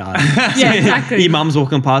backyard. Yeah, exactly. Your mum's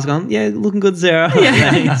walking past going, yeah, looking good, Sarah.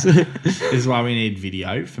 Yeah. This is why we need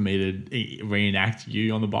video for me to reenact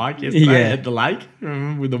you on the bike yesterday at the lake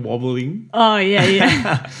with the wobbling. Oh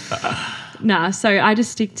yeah. Nah, so I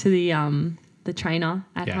just stick to the trainer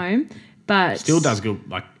at home, but still does good.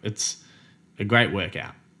 Like it's a great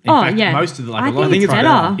workout. In fact, most of the I think it's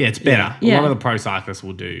better. Yeah, it's better. Yeah. A lot of the pro cyclists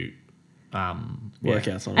will do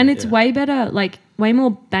Workouts on and it. it's way better, like way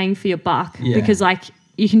more bang for your buck because like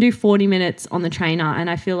you can do 40 minutes on the trainer and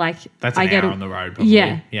I feel like that's I an get hour on the road probably.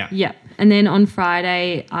 Yeah. And then on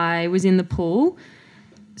Friday I was in the pool.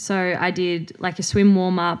 So I did like a swim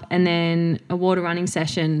warm up and then a water running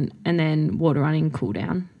session and then water running cool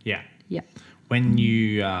down. Yeah. Yeah. When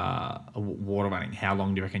you are water running, how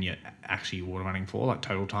long do you reckon you're actually water running for, like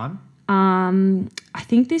total time? I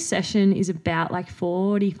think this session is about like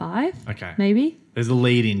 45. Okay. Maybe. There's a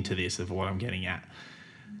lead into this of what I'm getting at.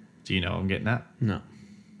 Do you know what I'm getting at? No.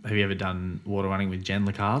 Have you ever done water running with Jen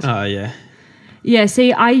LeCars? Oh, yeah. Yeah,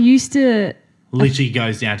 see, I used to... Literally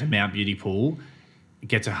goes down to Mount Beauty Pool,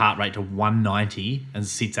 gets her heart rate to 190 and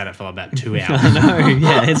sits at it for about 2 hours. I know,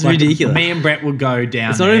 yeah, it's ridiculous. Me and Brett would go down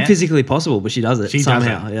It's not even physically possible, but she does it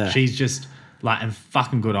somehow. Does it. Yeah. She's just like, and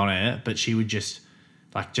fucking good on it, but she would just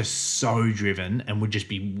so driven and would just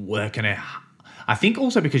be working her. I think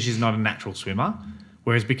also because she's not a natural swimmer,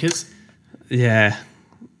 whereas because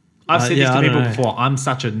I've said this to people before, I'm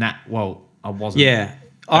such a I wasn't. Yeah,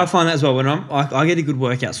 I find that as well when I get a good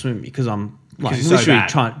workout swimming because I'm like literally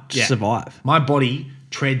trying to survive. My body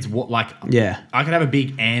treads I could have a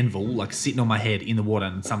big anvil like sitting on my head in the water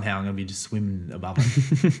and somehow I'm gonna be just swimming above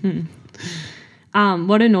it.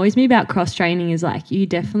 What annoys me about cross training is like you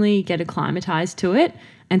definitely get acclimatized to it,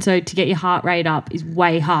 and so to get your heart rate up is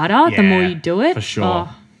way harder the more you do it. For sure.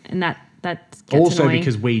 And that gets also annoying.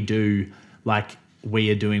 because we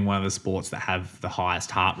are doing one of the sports that have the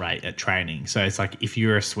highest heart rate at training. So it's like if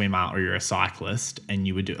you're a swimmer or you're a cyclist and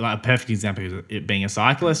you would do like a perfect example is it being a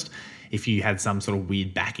cyclist, if you had some sort of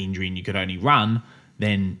weird back injury and you could only run,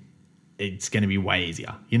 then it's going to be way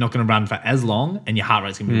easier. You're not going to run for as long and your heart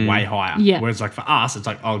rate's going to be way higher. Yeah. Whereas like for us, it's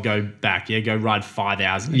like, I'll go back. Yeah, go ride 5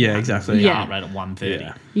 hours. Yeah, exactly. Your heart rate at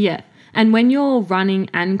 130. Yeah. And when you're running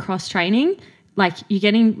and cross training, like you're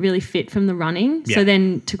getting really fit from the running. Yeah. So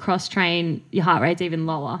then to cross train, your heart rate's even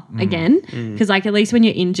lower again. Because like at least when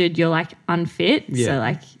you're injured, you're like unfit. Yeah. So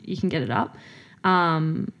like you can get it up.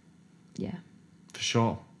 Yeah. For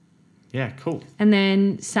sure. Yeah, cool. And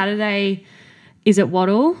then Saturday is at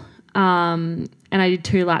Wattle. And I did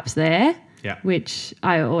 2 laps there. Yeah. Which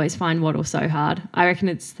I always find Wattle so hard. I reckon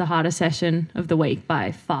it's the hardest session of the week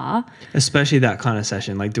by far. Especially that kind of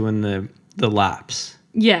session, like doing the laps.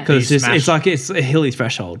 Yeah. Because it's a hilly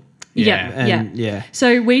threshold. Yeah.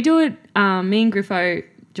 So we do it, me and Griffith,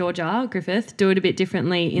 do it a bit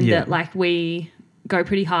differently in that like we go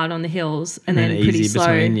pretty hard on the hills and then pretty slow.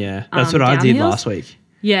 That's what I did last week.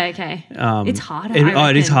 Yeah, okay. It's harder.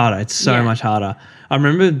 It is harder. It's so much harder. I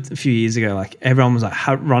remember a few years ago, like everyone was like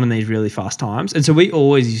running these really fast times. And so we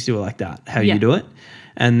always used to do it like that, how you do it.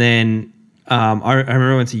 And then I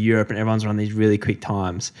remember I went to Europe and everyone's running these really quick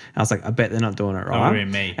times. I was like, I bet they're not doing it right. That would have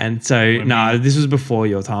been me. And so, this was before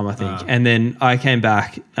your time, I think. And then I came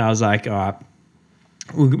back and I was like, all right,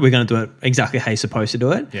 we're going to do it exactly how you're supposed to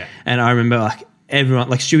do it. Yeah. And I remember like everyone,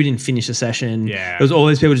 like Stu didn't finish the session. Yeah. There was all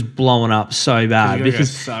these people just blowing up so bad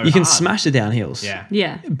because you can hard. smash the downhills. Yeah.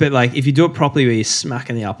 Yeah. But like if you do it properly where you're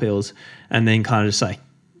smacking the uphills and then kind of just like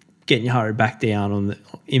getting your heart rate back down on the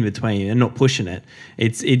in between and not pushing it.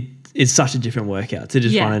 It's such a different workout to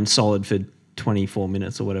just running solid for 24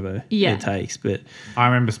 minutes or whatever it takes. But I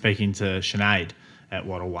remember speaking to Sinead at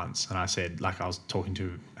Waddle once, and I said, like, I was talking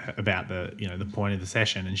to her about the point of the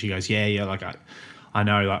session, and she goes, yeah, like I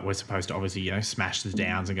know, like, we're supposed to obviously, smash the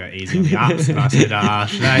downs and go easy on the ups. And I said,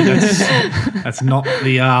 Sinead, that's not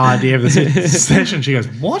the idea of the session. She goes,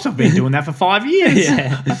 what? I've been doing that for 5 years.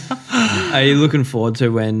 Yeah. Are you looking forward to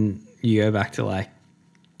when you go back to, like,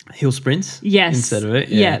 hill sprints? Yes. Instead of it?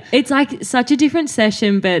 Yeah. It's like such a different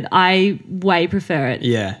session, but I way prefer it.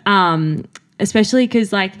 Yeah. Especially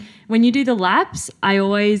because, like, when you do the laps,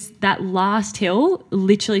 that last hill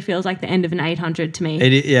literally feels like the end of an 800 to me.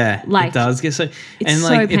 Like, it does get so, it's and so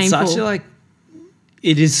like painful. it's such a, like,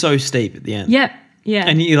 it is so steep at the end. Yep. Yeah.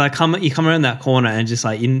 And you come around that corner and just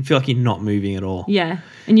like you feel like you're not moving at all. Yeah.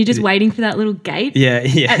 And you're just waiting for that little gate. Yeah.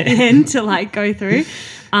 At the end to like go through.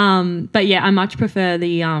 But yeah, I much prefer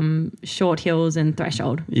the short hills and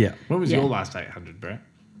threshold. Yeah. When was your last 800, Brett?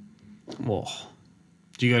 Oh.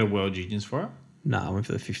 Do you go to World Juniors for it? No, I went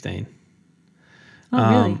for the 15.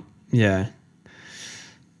 Oh, really? Yeah.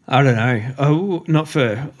 I don't know. Oh, not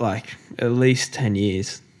for like at least 10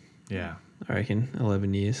 years. Yeah. I reckon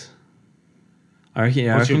 11 years. I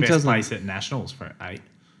reckon. What's your best place at nationals for 8?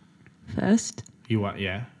 First? You what?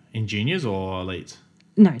 Yeah, in juniors or elites?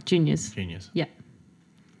 No, juniors. Juniors. Yeah.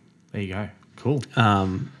 There you go. Cool.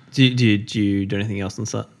 Do you do anything else on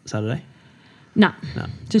Saturday? No. No.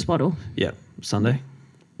 Just Waddle. Yeah. Sunday.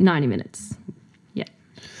 90 minutes. Yeah.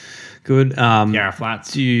 Good. Yarra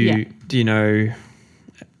Flats. Do you know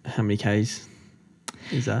how many Ks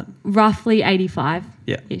is that? Roughly 85.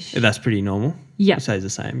 Yeah. Ish. That's pretty normal. Yeah. It stays the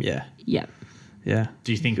same. Yeah. Yeah. Yeah.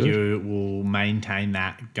 Do you think Good. you will maintain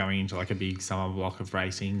that going into like a big summer block of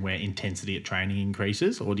racing where intensity at training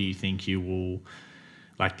increases, or do you think you will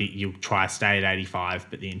you'll try to stay at 85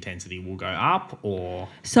 but the intensity will go up? Or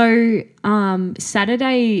So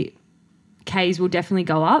Saturday Ks will definitely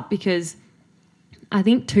go up because I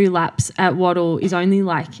think 2 laps at Waddle is only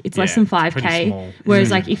like it's less than it's pretty 5K. small. Whereas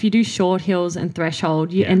like if you do short hills and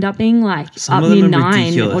threshold, you end up being like Some up of near them are 9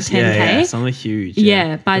 ridiculous. or 10K. Yeah, some are huge.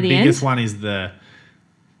 Yeah, by the end. biggest one is I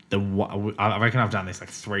reckon I've done this like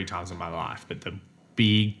 3 times in my life, but the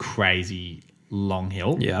big crazy long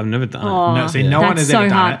hill. Yeah, I've never done Oh, it. No, see, no one that's has so ever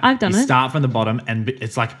done hard. it. I've done you it. start from the bottom, and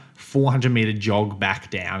it's like 400-meter jog back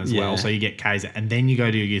down as well. Yeah. So you get Ks, and then you go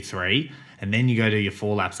do your 3, and then you go do your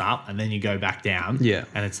 4 laps up, and then you go back down. Yeah.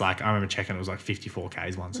 And it's like, I remember checking, it was like 54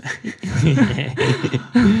 Ks once.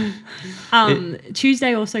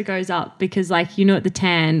 Tuesday also goes up because like at the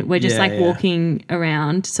tan we're just walking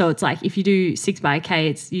around, so it's like if you do 6 by a K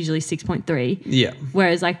it's usually 6.3. Yeah.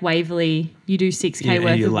 Whereas like Waverley you do 6K Yeah, and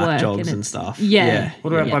worth you of lap work jogs and it's- stuff. Yeah. Yeah.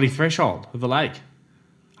 What about bloody threshold of the lake?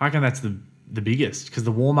 I reckon that's the biggest, because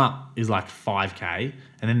the warm-up is like 5K,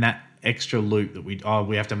 and then that extra loop that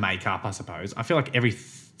we have to make up, I suppose. I feel like every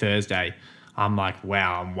Thursday I'm like,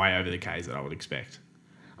 wow, I'm way over the Ks that I would expect.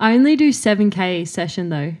 I only do 7K session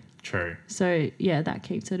though, True. so yeah, that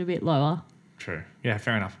keeps it a bit lower. True. Yeah,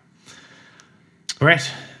 fair enough.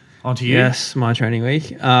 Brett, on to you. Yes, my training week.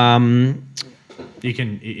 You can,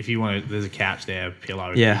 if you want to, there's a couch there, a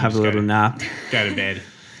pillow. Yeah, You have a just little nap. Go to bed.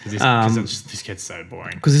 Because this gets so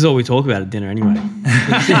boring. Because this is all we talk about at dinner anyway.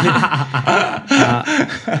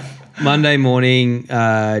 Monday morning,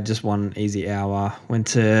 just one easy hour. Went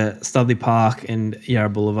to Studley Park and Yarra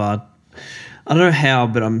Boulevard. I don't know how,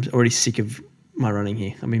 but I'm already sick of my running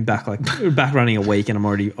here. I've been back running a week and I'm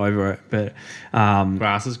already over it. But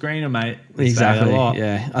Grass is greener, mate. We say that exactly, a lot.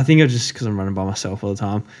 yeah. I think it's just because I'm running by myself all the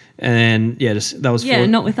time. And yeah, that was Yeah,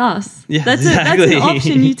 not with us. Yeah, that's exactly. an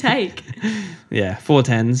option you take. Yeah,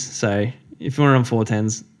 410s. So if you want to run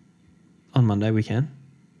 410s on Monday, we can.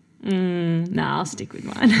 Nah, I'll stick with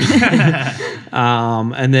mine.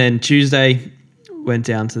 And then Tuesday went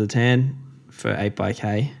down to the tan for 8 by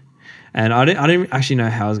K. And I didn't actually know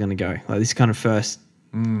how I was going to go. Like this kind of first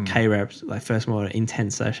K reps, like first more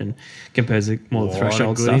intense session compared to more What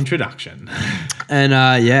threshold a good stuff. introduction.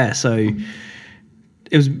 And so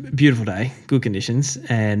it was a beautiful day, good conditions.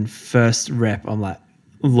 And first rep, I'm like,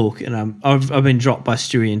 look, and I've been dropped by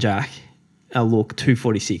Stewie and Jack. Look,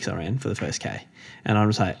 2:46 I ran for the first K. And I'm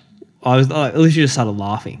just like, I literally just started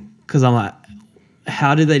laughing because I'm like,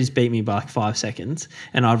 how did they just beat me by like 5 seconds?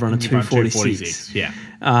 And I've run a 2:46. Yeah.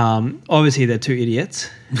 Obviously, they're two idiots.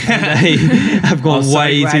 They have gone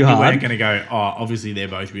way too You hard. weren't going to go, obviously they're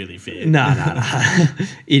both really fit. No.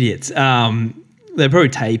 Idiots. They're probably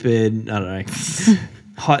tapered. I don't know.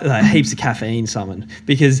 like heaps of caffeine summoned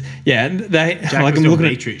because they Jack like was I'm doing looking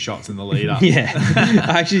beetroot shots in the lead up. Yeah,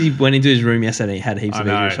 I actually went into his room yesterday. He had heaps of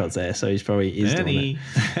I know. beetroot shots there, so he's probably doing Bernie.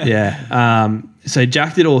 it. Yeah. So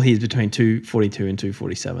Jack did all his between 2:42 and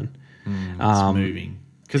 2:47. It's moving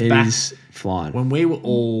because It is flying. when we were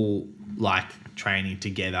all like training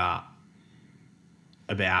together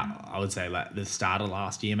about, I would say like the start of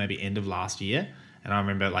last year, maybe end of last year. And I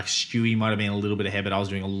remember like Stewie might have been a little bit ahead, but I was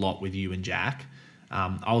doing a lot with you and Jack.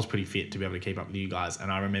 I was pretty fit to be able to keep up with you guys.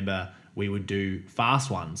 And I remember we would do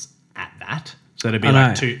fast ones at that. So it'd be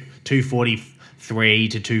like 2:43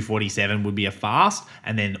 to 2:47 would be a fast.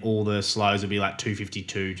 And then all the slows would be like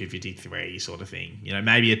 2:52, 2:53 sort of thing. You know,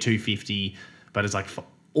 maybe a 2:50, but it's like for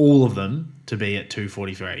all of them to be at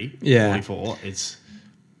 2:43, 44.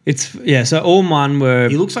 So all mine were.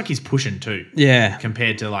 He looks like he's pushing too. Yeah.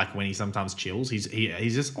 Compared to like when he sometimes chills, he's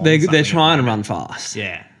just. On They're trying to run fast.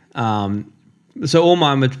 Yeah. So all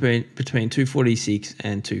mine were between 2:46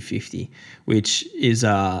 and 2:50, which is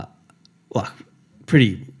like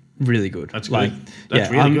pretty really good. That's like, good. That's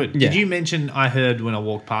really good. Yeah. Did you mention? I heard when I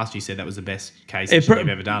walked past, you said that was the best case you've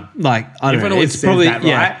ever done. Like I don't Everyone know. always It's says probably that,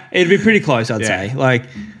 right? It'd be pretty close, I'd say. Like,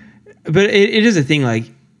 but it is a thing. Like,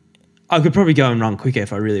 I could probably go and run quicker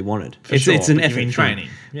if I really wanted. It's an but effort you're in training.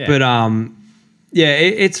 thing. Yeah. But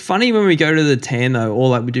it's funny when we go to the tan though, or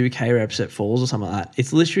like we do K reps at falls or something like that.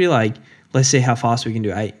 It's literally like, let's see how fast we can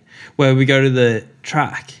do 8. Where we go to the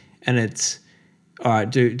track and it's, all right,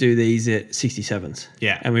 do these at 67s.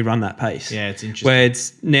 Yeah. And we run that pace. Yeah, it's interesting. Where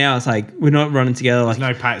it's like we're not running together. There's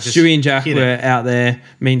like no pace. Stewie and Jack Hit were it. out there,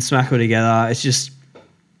 me and Smack were together. It's just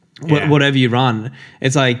Yeah. whatever you run.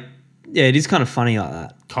 It's like, yeah, it is kind of funny like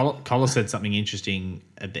that. Collis said something interesting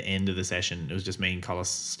at the end of the session. It was just me and Collis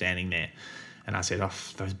standing there. And I said, oh,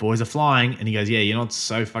 those boys are flying. And he goes, yeah, you know what's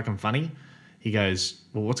so fucking funny? He goes,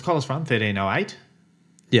 well, what's Collis run? 13:08?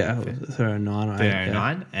 Yeah, 13:09 or 8.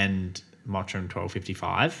 13:09 and Mottram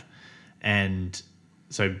 12:55. And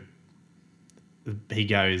so he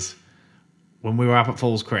goes, when we were up at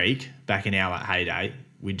Falls Creek back in our like heyday,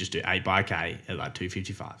 we'd just do 8 by K at like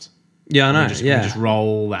 2:55s. Yeah, I know. We just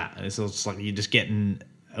roll that. And it's like you're just getting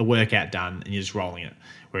a workout done and you're just rolling it.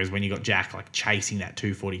 Whereas when you got Jack like chasing that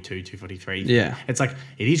 2:42, 2:43, it's like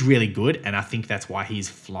it is really good. And I think that's why he's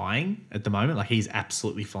flying at the moment. Like he's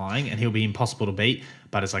absolutely flying and he'll be impossible to beat.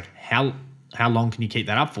 But it's like how long can you keep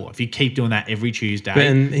that up for? If you keep doing that every Tuesday,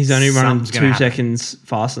 and he's only running something's 2 gonna happen. seconds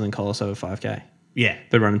faster than Collis over 5K. Yeah,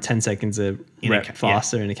 They're running 10 seconds a rep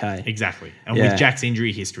faster in a K. exactly. And Yeah. with Jack's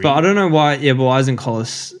injury history, But I don't know why. Yeah, but why isn't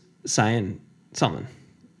Collis saying something?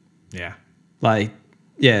 yeah, Like,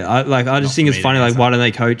 yeah, I just think for it's me to funny. Like, answer. why don't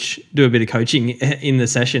they do a bit of coaching in the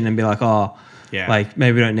session and be like, oh, Yeah. like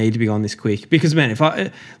maybe we don't need to be going this quick because man, if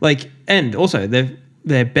I like, and also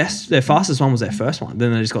their fastest one was their first one.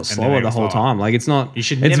 Then they just got then slower they the got whole slower. time. Like, it's not. You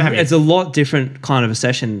should it's, never have it's a lot different kind of a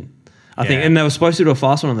session. I think, Yeah. and they were supposed to do a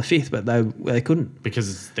fast one on the 5th, but they couldn't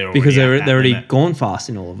because they're already gone fast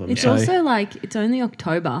in all of them. It's so also like it's only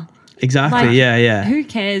October. exactly, like, yeah. Who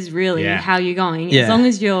cares really Yeah. how you're going? Yeah. As long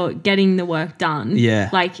as you're getting the work done. Yeah.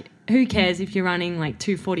 Like who cares if you're running like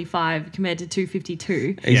 2:45 compared to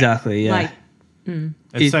 2:52? Exactly, yeah. Like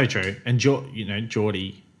It's so true. And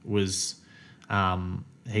Geordie was,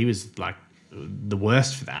 he was like the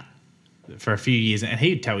worst for that for a few years, and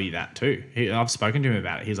he'd tell you that too. I've spoken to him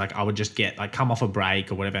about it. He's like, I would just get like come off a break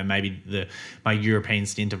or whatever. And maybe my European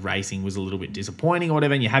stint of racing was a little bit disappointing or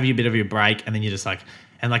whatever, and you have your bit of your break, and then you're just like,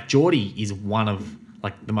 and like Geordie is one of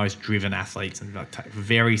like the most driven athletes and like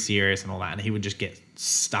very serious and all that, and he would just get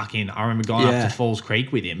stuck in. I remember going up to Falls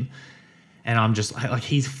Creek with him. And I'm just like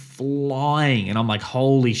he's flying, and I'm like,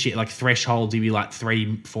 holy shit! Like thresholds, he'd be like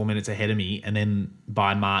 3-4 minutes ahead of me, and then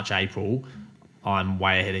by March, April, I'm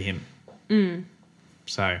way ahead of him.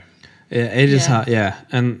 So, Yeah, it is Yeah. hard. Yeah,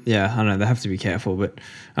 and yeah, I know they have to be careful, but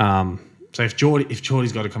so if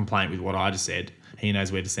Geordie's got a complaint with what I just said, he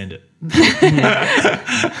knows where to send it.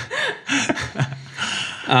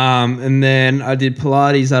 and then I did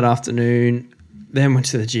Pilates that afternoon, then went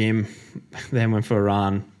to the gym, then went for a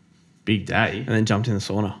run, Big day. and then jumped in the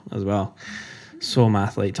sauna as well. Saw my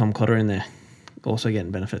athlete Tom Cotter in there, also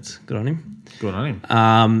getting benefits. Good on him. Good on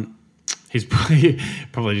him. He's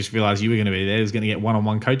probably just realised you were going to be there. He was going to get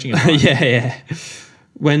one-on-one coaching. yeah.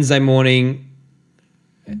 Wednesday morning,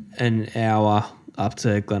 an hour up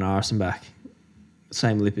to Glen Iris and back.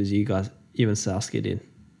 Same lip as you guys, you and Saskia did.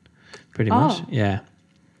 Pretty much, yeah.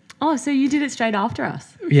 oh, so you did it straight after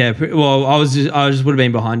us? Yeah, well, I just would have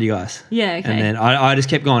been behind you guys. Yeah, okay. And then I just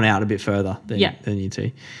kept going out a bit further than you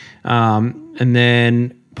two. And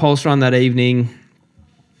then pulse run that evening.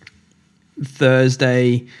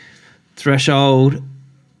 Thursday, threshold,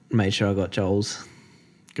 made sure I got Joel's.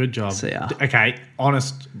 Good job. So, yeah. Okay,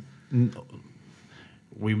 honest.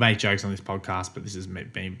 We make jokes on this podcast, but this is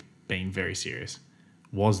being very serious.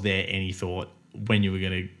 Was there any thought when you were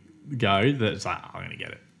going to go that it's like, I'm going to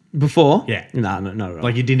get it? Before? Yeah. No, not at all.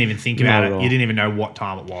 Like you didn't even think about Not at it. all. You didn't even know what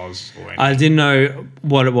time it was or anything. I didn't know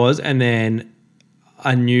what it was, and then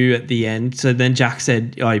I knew at the end. So then Jack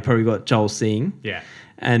said, "Oh, you probably got Joel's thing." Yeah.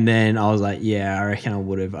 And then I was like, "Yeah, I reckon I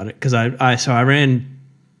would have," because I ran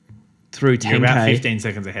through 10K. You're about 15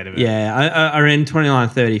 seconds ahead of it. Yeah, I ran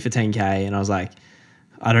 29:30 for 10K, and I was like,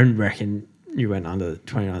 I don't reckon you went under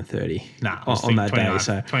 29:30 on that day.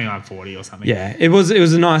 So 29:40 or something. yeah, it was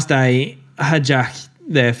a nice day. I had Jack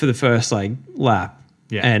there for the first like lap.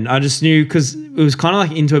 Yeah. And I just knew because it was kind of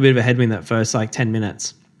like into a bit of a headwind that first like 10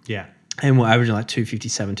 minutes. Yeah. And we're averaging like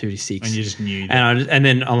 257, 256. And you just knew that. And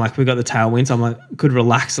then I'm like, we got the tailwind, so I'm like, could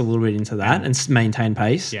relax a little bit into that and maintain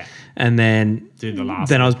pace. Yeah. And then Do the last.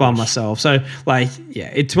 then I was by push. myself. So like,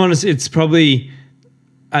 yeah, to be honest, it's probably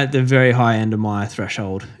at the very high end of my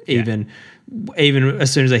threshold. Even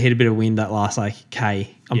as soon as I hit a bit of wind that last like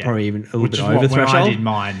K, I'm probably even a little bit over threshold. When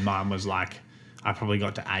I did mine was like, I probably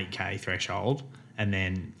got to 8K threshold, and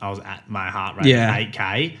then I was at my heart rate at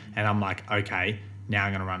 8K, and I'm like, okay, now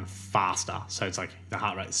I'm going to run faster. So it's like the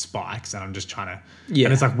heart rate spikes, and I'm just trying to. Yeah.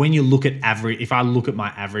 And it's like when you look at average, if I look at my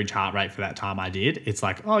average heart rate for that time I did, it's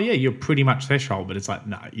like, oh yeah, you're pretty much threshold, but it's like,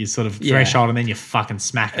 no, you sort of threshold and then you fucking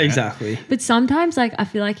smack it. Exactly. But sometimes, like, I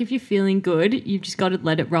feel like if you're feeling good, you've just got to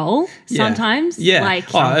let it roll. Sometimes, like,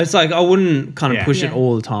 it's like I wouldn't kind of push it Yeah.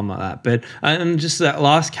 all the time like that. But and just that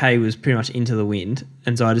last K was pretty much into the wind,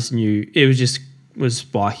 and so I just knew it was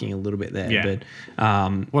spiking a little bit there. Yeah. But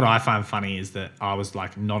What I find funny is that I was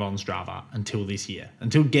like not on Strava until this year.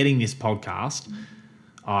 Until getting this podcast,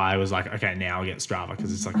 I was like, okay, now I'll get Strava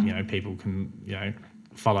because it's like, people can,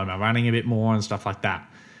 follow my running a bit more and stuff like that.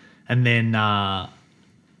 And then I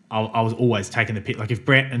was always taking the piss. Like if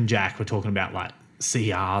Brett and Jack were talking about like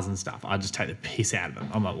CRs and stuff, I just take the piss out of them.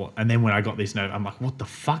 I'm like, what? And then when I got this note, I'm like, what the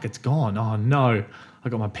fuck? It's gone. Oh no. I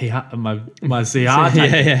got my PR, my CR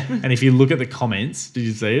taken. Yeah. And if you look at the comments, did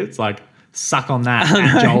you see it? It's like, suck on that,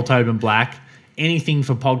 at Joel Tobin Black, anything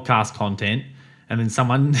for podcast content. And then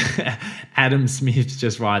someone, Adam Smith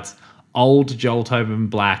just writes, old Joel Tobin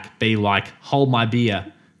Black, be like, hold my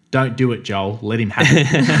beer. Don't do it, Joel. Let him have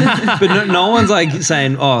it. but no one's like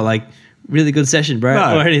saying, oh, like really good session,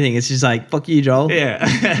 bro, or anything. It's just like, fuck you, Joel. Yeah.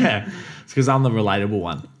 It's because I'm the relatable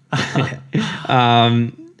one.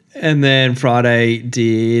 And then Friday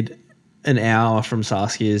did an hour from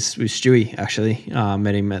Saskia's with Stewie, actually.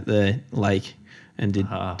 Met him at the lake and did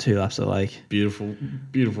 2 laps of the lake. Beautiful,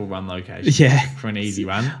 beautiful run location. Yeah. For an easy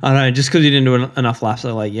run. I know, just because you didn't do enough laps of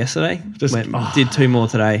the lake yesterday. Did 2 more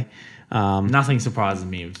today. Nothing surprises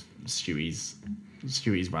me of Stewie's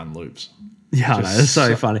run loops. Yeah, I know. It's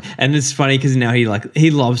so funny. And it's funny because now he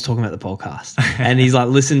loves talking about the podcast. And he's like,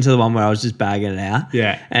 listened to the one where I was just bagging it out.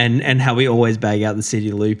 Yeah. And how we always bag out the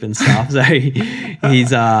city loop and stuff. So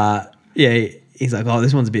he's he's like, oh,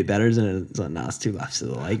 this one's a bit better, isn't it? It's like, nah, it's 2 laps to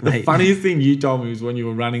the lake, mate. The funniest thing you told me was when you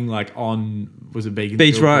were running like on, was it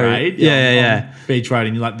Beach Road? Parade? Yeah. Beach Road,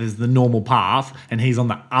 and you're like, there's the normal path, and he's on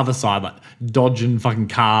the other side, like dodging fucking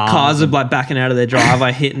cars. Cars are like backing out of their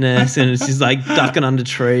driveway, hitting us, and it's just like ducking under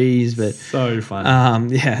trees. But so funny.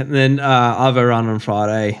 And then I have a run on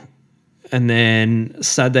Friday, and then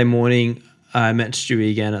Saturday morning I met Stewie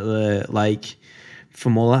again at the lake for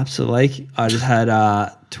more laps of the lake. I just had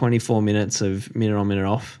 24 minutes of minute on, minute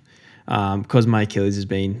off because my Achilles has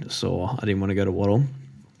been sore. I didn't want to go to Wattle.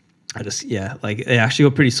 It actually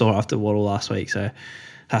got pretty sore after Wattle last week, so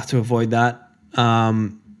have to avoid that.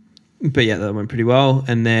 But yeah, that went pretty well.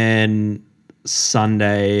 And then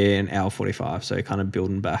Sunday, an hour 45, so kind of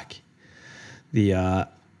building back the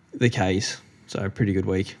Ks. So pretty good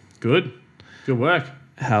week. Good work.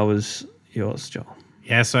 How was yours, Joel?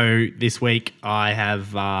 Yeah, so this week I have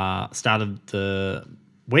started the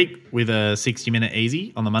week with a 60-minute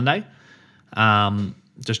easy on the Monday.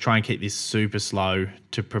 Just try and keep this super slow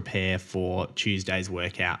to prepare for Tuesday's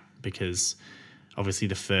workout, because obviously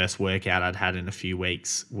the first workout I'd had in a few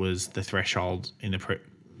weeks was the threshold in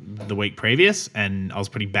the week previous, and I was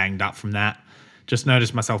pretty banged up from that. Just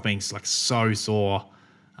noticed myself being like so sore.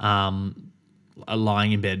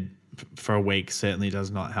 Lying in bed for a week certainly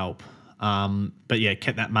does not help. But yeah,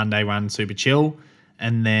 kept that Monday run super chill.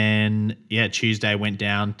 And then, Tuesday went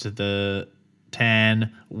down to the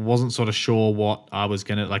tan. Wasn't sort of sure what I was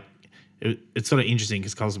going to, like, it's sort of interesting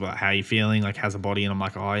because Cole's about how you're feeling, like, how's the body? And I'm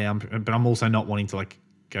like, oh, yeah. But I'm also not wanting to, like,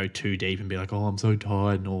 go too deep and be like, oh, I'm so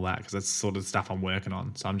tired and all that, because that's sort of stuff I'm working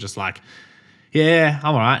on. So I'm just like, yeah,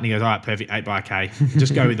 I'm all right. And he goes, all right, perfect, 8 by a K.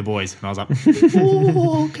 Just go with the boys. And I was like,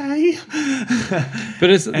 oh, okay. But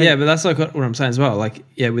that's like what I'm saying as well. Like,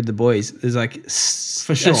 yeah, with the boys, there's like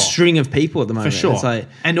for sure a string of people at the moment. For sure. It's like,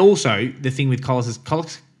 and also, the thing with Collis is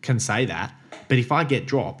Collis can say that, but if I get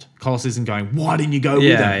dropped, Collis isn't going, why didn't you go with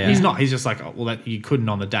him? Yeah. He's not. He's just like, oh, well, you couldn't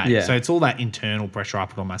on the day. Yeah. So it's all that internal pressure I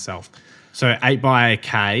put on myself. So 8 by a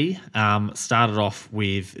K started off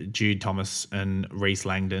with Jude Thomas and Reese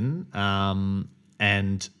Langdon.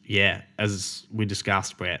 And yeah, as we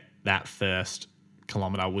discussed, Brett, that first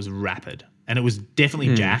kilometre was rapid. And it was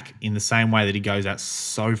definitely Jack in the same way that he goes out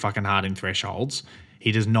so fucking hard in thresholds.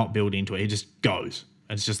 He does not build into it. He just goes.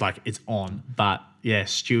 And it's just like, it's on. But yeah,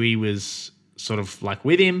 Stewie was sort of like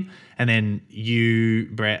with him. And then you,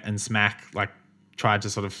 Brett, and Smack like tried to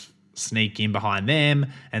sort of sneak in behind them,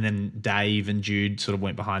 and then Dave and Jude sort of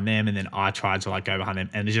went behind them, and then I tried to like go behind them,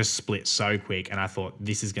 and it just split so quick, and I thought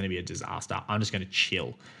this is going to be a disaster. I'm just going to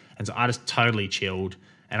chill. And so I just totally chilled,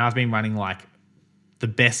 and I've been running like the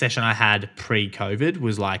best session I had pre-COVID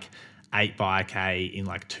was like 8 by a K in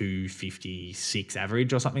like 2:56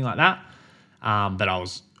 average or something like that. But I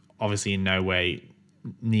was obviously in no way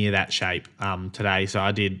near that shape today. So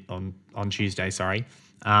I did on Tuesday, sorry.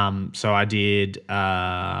 So I did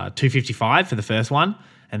 2:55 for the first one,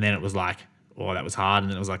 and then it was like, oh, that was hard.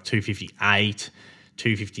 And then it was like 2:58,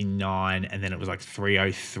 2:59, and then it was like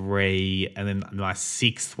 3:03, and then my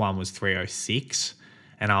sixth one was 3:06,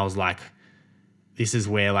 and I was like, this is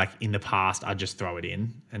where like in the past I'd just throw it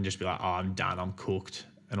in and just be like, oh, I'm done, I'm cooked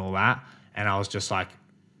and all that. And I was just like,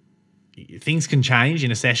 things can change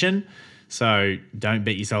in a session, so don't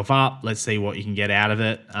beat yourself up. Let's see what you can get out of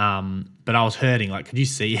it. But I was hurting. Like, could you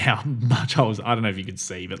see how much I was? I don't know if you could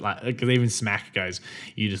see, but like, because even Smack goes,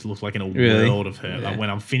 you just look like in a world of hurt. Yeah. Like when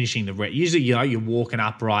I'm finishing the usually, you know, you're walking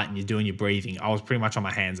upright and you're doing your breathing. I was pretty much on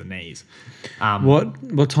my hands and knees.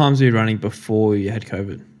 What times were you running before you had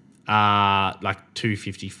COVID? Like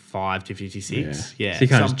 2:55, 2:56. Yeah. So you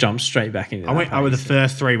kind of jumped straight back into. I went the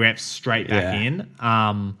first 3 reps straight back in.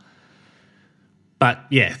 But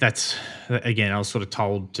yeah, that's, again, I was sort of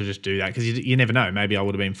told to just do that because you never know. Maybe I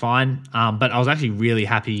would have been fine. But I was actually really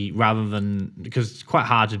happy because it's quite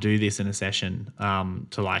hard to do this in a session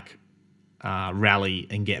to like rally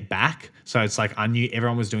and get back. So it's like I knew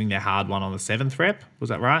everyone was doing their hard one on the 7th rep. Was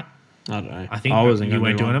that right? I don't know. I think you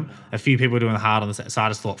weren't doing them. A few people were doing the hard on the 7th. So I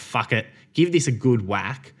just thought, fuck it. Give this a good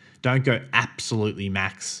whack. Don't go absolutely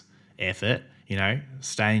max effort. You know,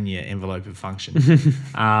 stay in your envelope of function.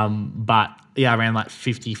 But yeah, I ran like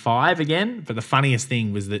 55 again. But the funniest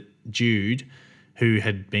thing was that Jude, who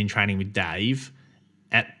had been training with Dave,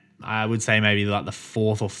 at I would say maybe like the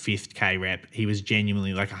 4th or 5th K rep, he was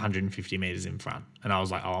genuinely like 150 meters in front. And I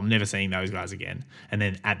was like, oh, I'm never seeing those guys again. And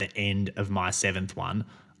then at the end of my 7th one,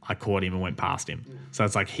 I caught him and went past him. So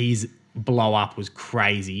it's like his blow up was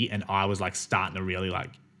crazy, and I was like starting to really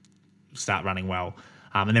like start running well.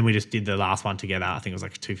 And then we just did the last one together. I think it was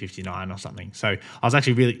like 2:59 or something. So I was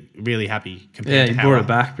actually really, really happy compared to how brought it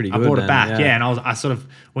back pretty good. I brought it back, yeah. And I sort of,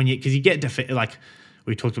 because you get like,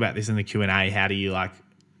 we talked about this in the Q&A, how do you like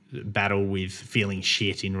battle with feeling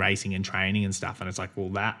shit in racing and training and stuff? And it's like, well,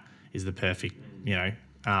 that is the perfect, you know,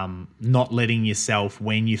 not letting yourself,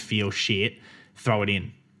 when you feel shit, throw it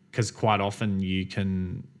in. Because quite often you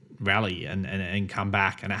can rally and come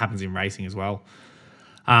back. And it happens in racing as well.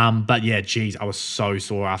 But yeah, geez, I was so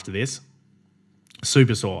sore after this.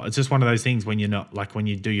 Super sore. It's just one of those things when you're not, like when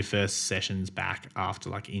you do your first sessions back after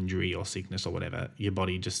like injury or sickness or whatever, your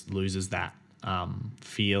body just loses that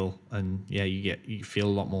feel, and yeah, you feel a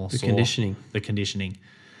lot more sore. The conditioning.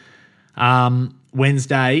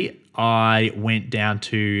 Wednesday, I went down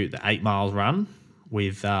to the 8 miles run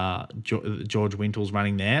with George Wintles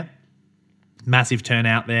running there. Massive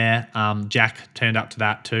turnout there. Jack turned up to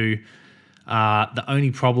that too. The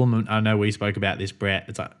only problem, and I know we spoke about this, Brett,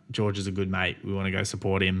 it's like George is a good mate. We want to go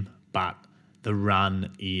support him, but the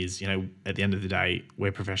run is, you know, at the end of the day,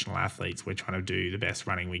 we're professional athletes. We're trying to do the best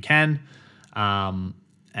running we can.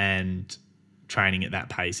 And training at that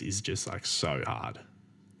pace is just like so hard.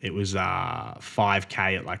 It was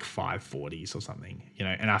 5K at like 5:40s or something, you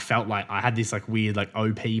know, and I felt like I had this like weird like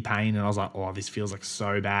OP pain, and I was like, oh, this feels like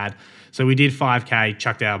so bad. So we did 5K,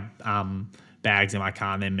 chucked our bags in my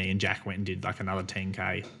car, and then me and Jack went and did like another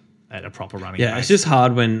 10K at a proper running pace. It's just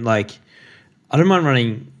hard when like I don't mind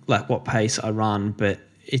running like what pace I run, but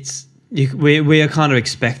we are kind of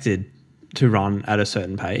expected to run at a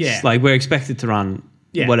certain pace. Yeah. Like we're expected to run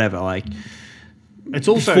whatever, like it's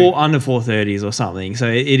also under 4:30s or something. So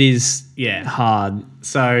it is hard.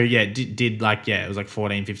 So yeah, did like, it was like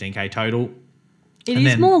 14, 15K total. It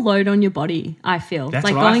is more load on your body, I feel. That's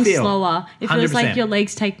like what I going feel. slower, it feels 100%. like your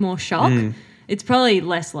legs take more shock. It's probably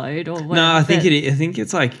less load or whatever. No, I think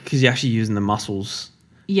it's like because you're actually using the muscles.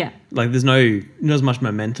 Yeah. Like there's not as much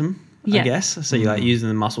momentum, Yeah. I guess. So you're like using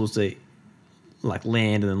the muscles to like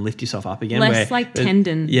land and then lift yourself up again. Less like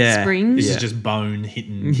tendon springs. This is just bone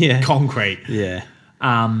hitting concrete. Yeah.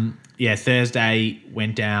 Thursday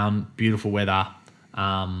went down, beautiful weather.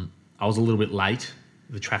 I was a little bit late.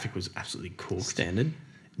 The traffic was absolutely cooked. Standard.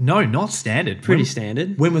 No, not standard. Pretty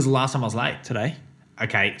standard. When was the last time I was late? Today.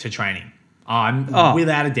 Okay, to training. I'm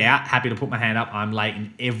without a doubt happy to put my hand up. I'm late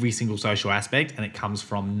in every single social aspect, and it comes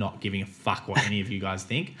from not giving a fuck what any of you guys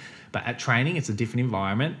think. But at training, it's a different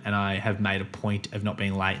environment, and I have made a point of not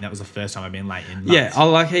being late, and that was the first time I've been late in months. Yeah, I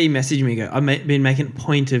like how you messaged me. I've been making a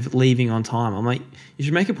point of leaving on time. I'm like, you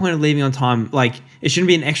should make a point of leaving on time. Like, it shouldn't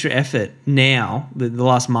be an extra effort now. The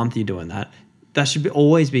last month you're doing that. That should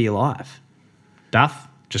always be your life. Duff,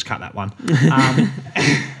 just cut that one.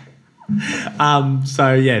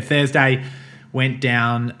 Thursday went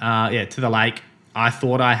down to the lake. I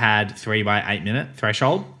thought I had 3 by 8 minute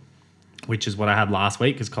threshold, which is what I had last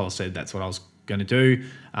week because Cole said that's what I was going to do.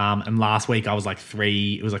 And last week I was like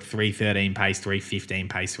 3:13 pace, 3:15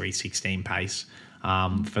 pace, 3:16 pace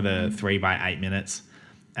for the 3 by 8 minutes.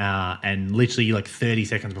 And literally like 30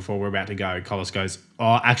 seconds before we're about to go, Collis goes,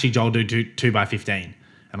 "Oh, actually, Joel, do 2 by 15."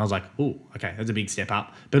 And I was like, "Oh, okay, that's a big step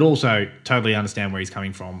up." But also totally understand where he's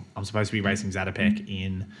coming from. I'm supposed to be racing Zatopek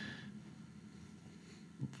in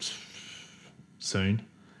soon.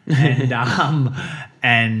 And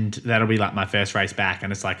that'll be like my first race back.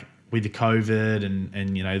 And it's like with the COVID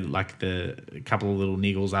and you know, like the couple of little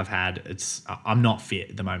niggles I've had, I'm not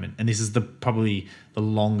fit at the moment. And this is probably the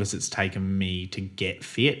longest it's taken me to get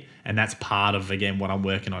fit. And that's part of, again, what I'm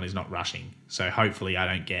working on is not rushing. So hopefully I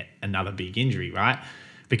don't get another big injury, right?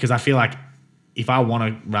 Because I feel like if I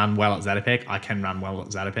want to run well at Zatopek, I can run well at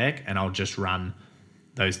Zatopek, and I'll just run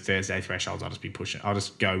those Thursday thresholds. I'll just be pushing. I'll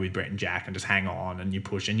just go with Brett and Jack and just hang on, and you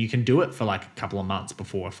push. And you can do it for like a couple of months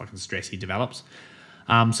before fucking stressy develops.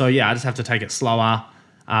 I just have to take it slower.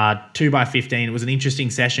 2 by 15. It was an interesting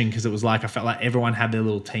session because it was like I felt like everyone had their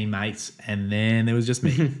little teammates, and then there was just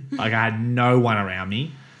me. Like I had no one around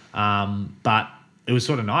me. But it was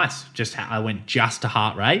sort of nice. I went just to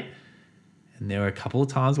heart rate. And there were a couple of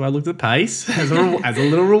times where I looked at pace as a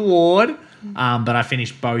little reward. But I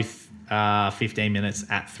finished both 15 minutes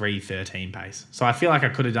at 3:13 pace. So I feel like I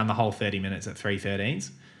could have done the whole 30 minutes at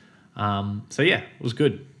 3:13s. It was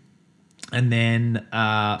good. And then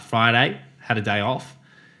Friday, had a day off.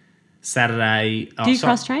 Saturday... Do you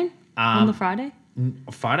cross-train on the Friday?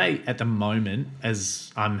 Friday at the moment,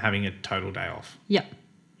 as I'm having a total day off. Yep.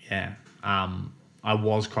 Yeah. I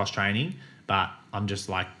was cross-training, but I'm just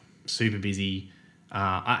like super busy.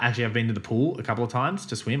 I've been to the pool a couple of times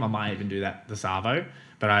to swim. I might even do that the Savo.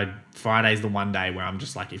 But Friday's the one day where I'm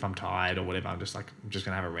just like, if I'm tired or whatever, I'm just going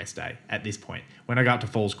to have a rest day at this point. When I go up to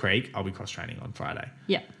Falls Creek, I'll be cross-training on Friday.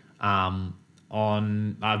 Yeah.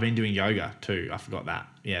 I've been doing yoga too. I forgot that.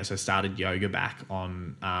 Yeah, so I started yoga back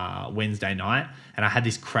on Wednesday night, and I had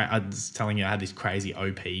this. I was telling you, I had this crazy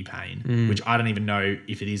OP pain, which I don't even know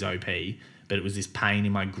if it is OP, but it was this pain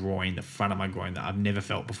in my groin, the front of my groin, that I've never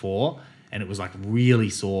felt before, and it was like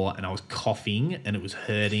really sore, and I was coughing, and it was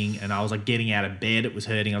hurting, and I was like getting out of bed, it was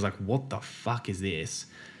hurting. I was like, what the fuck is this?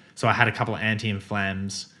 So I had a couple of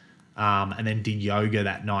anti-inflams, and then did yoga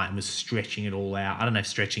that night and was stretching it all out. I don't know if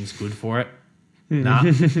stretching's good for it. Nah,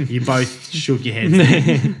 you both shook your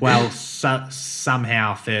heads. Well,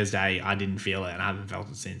 somehow Thursday I didn't feel it, and I haven't felt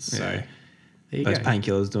it since. So there you Those go.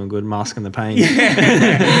 painkillers doing good, masking the pain.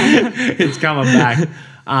 It's coming back.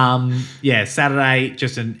 Saturday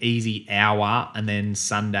just an easy hour, and then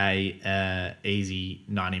Sunday easy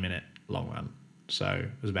 90-minute long run. So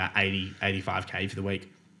it was about 85k for the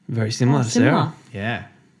week. Very similar to Sarah. Yeah.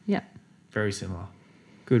 Yep. Very similar.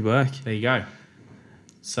 Good work. There you go.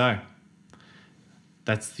 So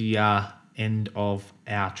that's the end of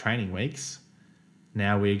our training weeks.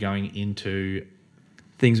 Now we're going into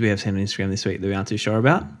things we have seen on Instagram this week that we aren't too sure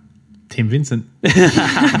about. Tim Vincent. Do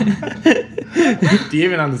you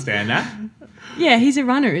even understand that? Yeah, he's a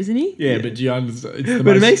runner, isn't he? Yeah, but do you understand?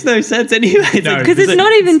 But it makes no sense anyway. Because it's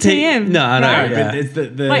not even TM. No, I know. Right? Yeah. But it's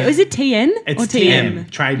the Wait, was it TN it's or TM?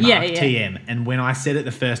 Trademark, Yeah. TM. And when I said it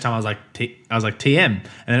the first time, I was like TM,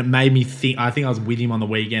 and it made me think. I think I was with him on the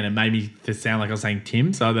weekend. It made me sound like I was saying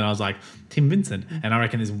Tim. So then I was like Tim Vincent, and I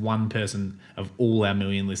reckon there's one person of all our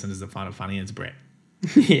million listeners that find it funny, and it's Brett.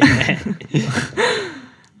 Yeah.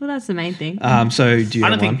 Well, that's the main thing. So do you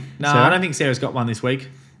have one? No, I don't think Sarah's got one this week.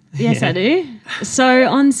 Yes, I do. So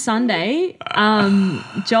on Sunday,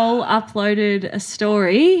 Joel uploaded a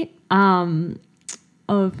story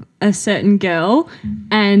of a certain girl,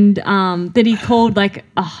 and that he called like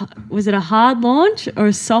was it a hard launch or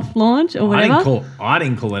a soft launch or whatever? I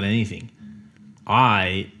didn't call it anything.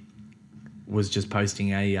 I was just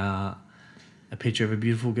posting a picture of a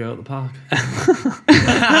beautiful girl at the park.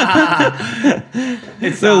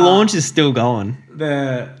 The launch is still going.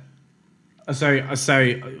 So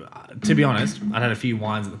to be honest, I'd had a few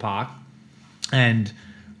wines at the park, and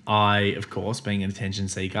I, of course, being an attention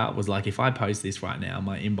seeker, was like, if I post this right now,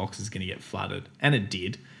 my inbox is going to get flooded, and it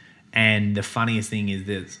did. And the funniest thing is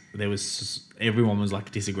that everyone was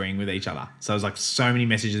like disagreeing with each other. So it was like so many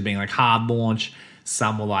messages being like hard launch,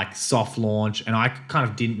 some were like soft launch, and I kind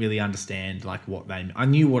of didn't really understand like what I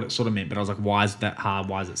knew what it sort of meant, but I was like, why is that hard?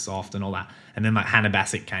 Why is it soft and all that? And then like Hannah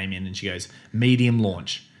Bassett came in and she goes, medium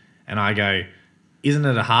launch. And I go, isn't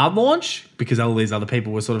it a hard launch? Because all these other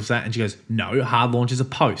people were sort of saying, and she goes, no, hard launch is a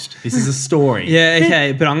post. This is a story. Yeah,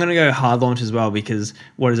 okay, but I'm going to go hard launch as well, because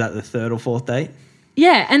what is that, the third or fourth date?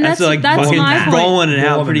 Yeah, and that's like my point. rolling it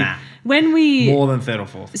out pretty. More than third or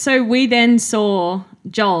fourth. So we then saw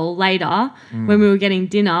Joel later when we were getting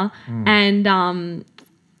dinner, and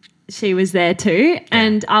she was there too,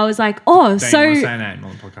 and I was like, oh, Don't so you want to say her name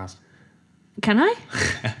on the podcast? Can I?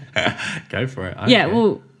 Go for it. Yeah,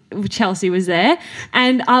 well, Chelsea was there,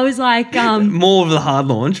 and I was like, more of the hard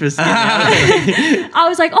launch was. I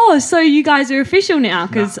was like, oh, so you guys are official now,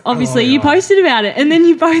 because obviously you posted about it, and then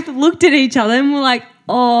you both looked at each other and were like,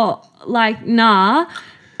 oh, like nah,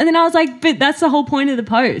 and then I was like, but that's the whole point of the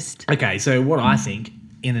post. Okay, so what I think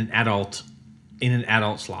in an adult's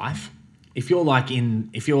life, if you're like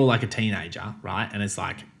a teenager, right, and it's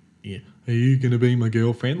like, yeah, are you gonna be my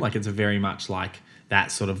girlfriend? Like, it's a very much like that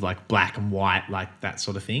sort of like black and white, like that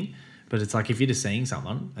sort of thing. But it's like if you're just seeing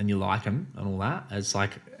someone and you like them and all that, it's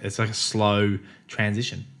like a slow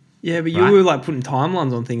transition. Yeah, but you were like putting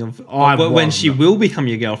timelines on thing of when she will become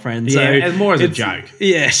your girlfriend. So yeah, and more as a joke.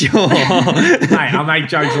 Yeah, sure. Hey, I make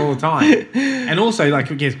jokes all the time. And also like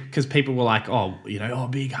because people were like, oh,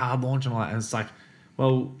 big hard launch and all that. And it's like,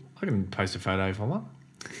 well, I can post a photo if I want.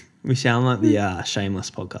 We sound like the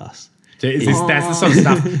Shameless podcast. That's the sort of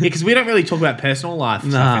stuff. Yeah, because we don't really talk about personal life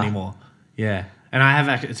stuff anymore. Yeah. And I have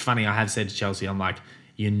actually, it's funny, I have said to Chelsea, I'm like,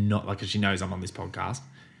 you're not, like, because she knows I'm on this podcast.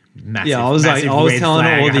 Massive, I was telling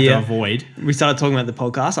her all the avoid. We started talking about the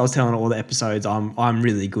podcast. I was telling her all the episodes I'm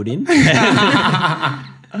really good in. Yeah,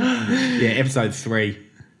 episode 3.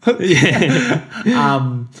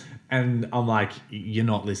 Yeah. And I'm like, you're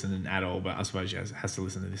not listening at all, but I suppose she has to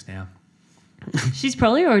listen to this now. She's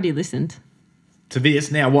probably already listened to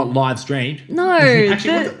this now. What, live streamed? No.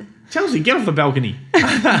 Actually, Chelsea, get off the balcony.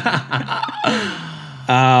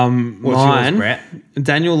 What's mine, yours, Brett?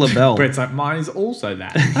 Daniel LaBelle. Brett's like, mine is also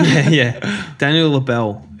that. yeah. Daniel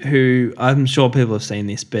LaBelle, who I'm sure people have seen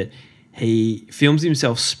this, but he films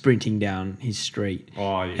himself sprinting down his street.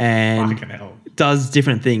 Oh, yeah. And fucking hell. Does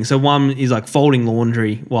different things. So one is like folding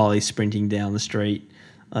laundry while he's sprinting down the street.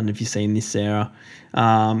 I don't know if you've seen this, Sarah.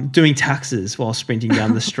 Doing taxes while sprinting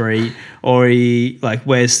down the street, or he like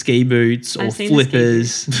wears ski boots or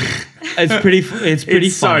flippers. It's pretty funny.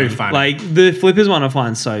 So funny. Like the flippers one, I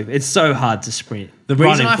find it's so hard to sprint. The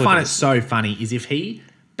reason I find it so funny is if he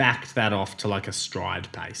backed that off to like a stride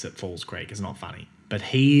pace at Falls Creek, it's not funny. But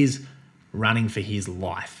he's running for his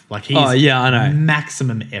life. Like he's I know.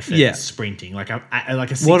 Maximum effort sprinting. Like a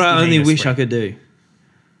 60 what I only wish sprint. I could do.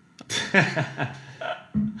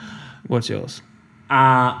 What's yours?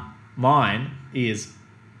 Mine is,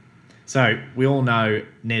 so we all know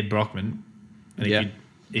Ned Brockman, and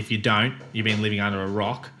if you don't, you've been living under a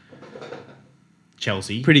rock.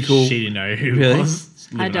 Chelsea, pretty cool. She didn't know who really? was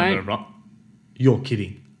living I don't. under a rock. You're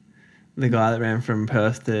kidding. The guy that ran from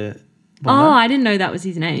Perth to Bondi? Oh, I didn't know that was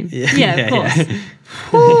his name. Yeah, of course.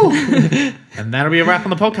 Yeah. And that'll be a wrap on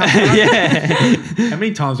the podcast. Right? Yeah. How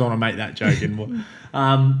many times do I want to make that joke?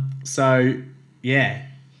 And so yeah.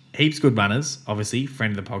 Heaps good runners, obviously,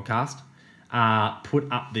 friend of the podcast,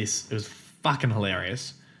 put up this, it was fucking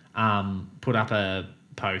hilarious, put up a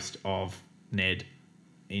post of Ned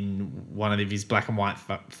in one of his black and white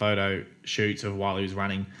photo shoots of while he was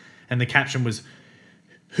running. And the caption was,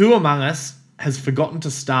 who among us has forgotten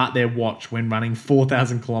to start their watch when running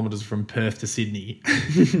 4,000 kilometres from Perth to Sydney?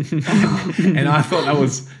 And I thought that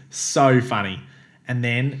was so funny. And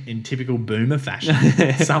then, in typical boomer fashion,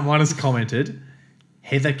 someone has commented,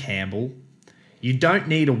 Heather Campbell, you don't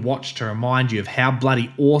need a watch to remind you of how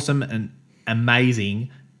bloody awesome and amazing.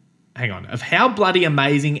 Hang on, of how bloody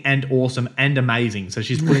amazing and awesome and amazing. So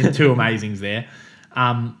she's put in 2 amazings there.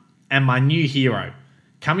 And my new hero,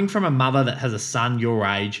 coming from a mother that has a son your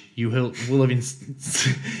age, you have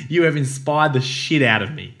you have inspired the shit out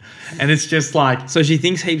of me. And it's just like, So she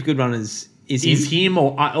thinks heaps good runners is him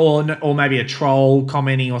or maybe a troll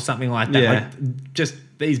commenting or something like that. Yeah. Like, just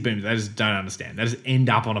these boomers, they just don't understand. They just end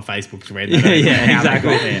up on a Facebook thread. Yeah,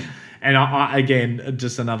 exactly. There. And I again,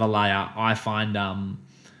 just another layer. I find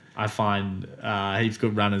heaps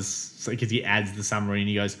good runners because he adds the summary and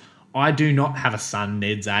he goes, I do not have a son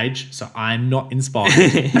Ned's age, so I'm not inspired.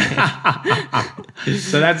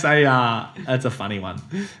 So that's a funny one.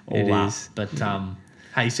 It is. But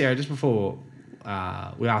hey, Sarah, just before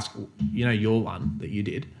we ask, your one that you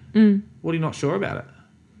did, what are you not sure about it?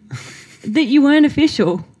 That you weren't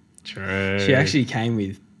official. True. She actually came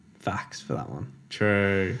with facts for that one.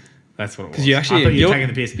 True. That's what it was. Because I thought you were taking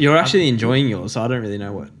the piss. You're actually enjoying yours, so I don't really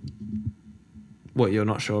know what you're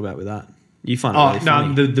not sure about with that. You find it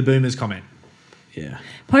really funny. The boomers comment. Yeah.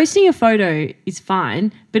 Posting a photo is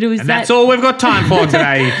fine, but it was That's all we've got time for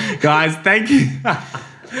today, guys. Thank you.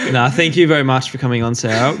 No, thank you very much for coming on,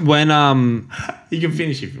 Sarah. When You can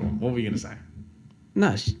finish if you want. What were you going to say?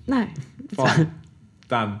 no, No. Fine.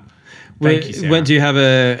 Done. Thank you, Sarah. when do you have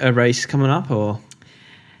a race coming up or?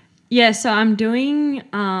 Yeah, so I'm doing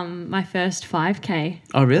my first 5K.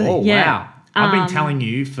 Oh really? Oh, Yeah. wow. I've been telling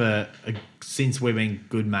you since we've been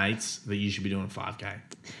good mates that you should be doing a 5K.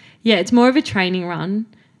 Yeah, it's more of a training run.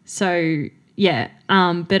 So yeah,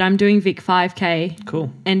 but I'm doing Vic 5K.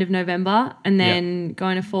 Cool. End of November, and then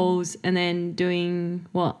going to Falls, and then doing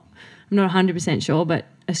what? I'm not 100% sure, but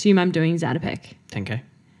assume I'm doing Zatopek. 10K.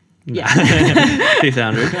 Yeah.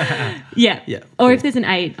 500. Yeah. Yeah, Or cool. if there's an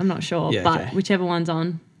 8, I'm not sure, Yeah, but okay. whichever one's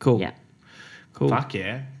on. Cool. Yeah. Cool. Fuck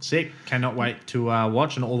yeah. Sick. Cannot wait to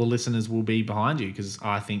watch, and all the listeners will be behind you because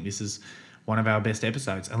I think this is one of our best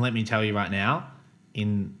episodes. And let me tell you right now,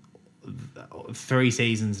 in 3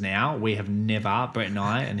 seasons now, we have never, Brett and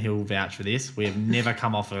I, and he'll vouch for this, we have never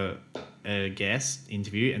come off a guest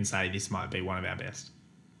interview and say this might be one of our best.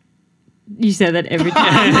 You say that every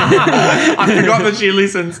time. I forgot that she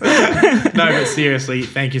listens. No, but seriously,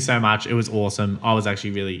 thank you so much. It was awesome. I was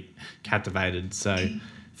actually really captivated. So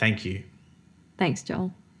thank you. Thanks,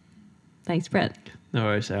 Joel. Thanks, Brett. No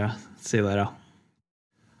worries, Sarah. See you later.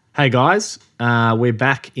 Hey guys, we're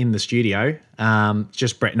back in the studio.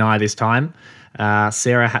 Just Brett and I this time.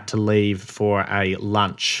 Sarah had to leave for a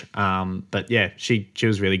lunch, but yeah, she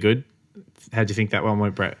was really good. How do you think that one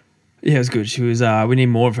went, Brett? Yeah, it was good. She was. We need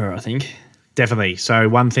more of her, I think. Definitely. So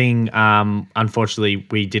one thing, unfortunately,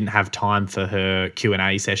 we didn't have time for her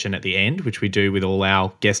Q&A session at the end, which we do with all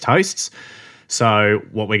our guest hosts. So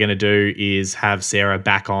what we're going to do is have Sarah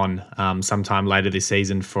back on sometime later this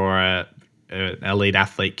season for an elite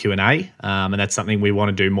athlete Q&A, and that's something we want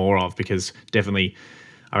to do more of because definitely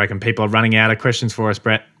I reckon people are running out of questions for us,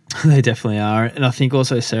 Brett. They definitely are. And I think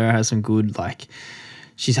also Sarah has some good,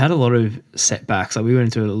 she's had a lot of setbacks. We went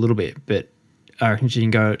into it a little bit, but I reckon she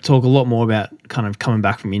can talk a lot more about kind of coming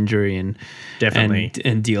back from injury and Definitely.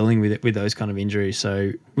 and dealing with it, with those kind of injuries.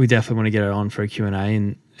 So we definitely want to get her on for a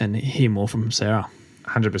Q&A and hear more from Sarah.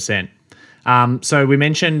 100%. So we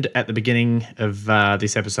mentioned at the beginning of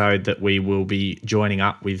this episode that we will be joining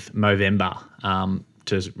up with Movember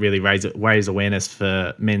to really raise awareness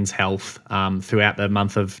for men's health throughout the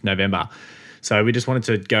month of November. So we just wanted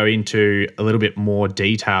to go into a little bit more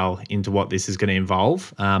detail into what this is going to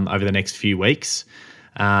involve over the next few weeks.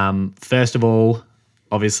 First of all,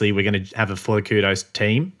 obviously we're going to have a For the Kudos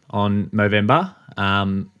team on Movember.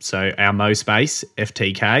 So our Mo Space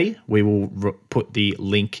FTK, we will put the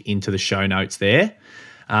link into the show notes there.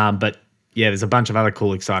 But yeah, there's a bunch of other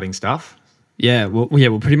cool, exciting stuff. Yeah, well,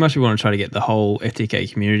 pretty much we want to try to get the whole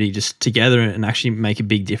FTK community just together and actually make a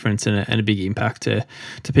big difference and a big impact to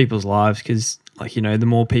people's lives because, the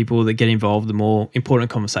more people that get involved, the more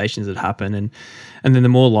important conversations that happen and then the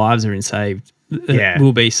more lives are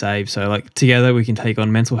will be saved. So, together we can take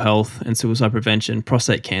on mental health and suicide prevention,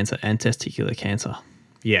 prostate cancer and testicular cancer.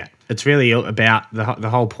 Yeah, it's really about the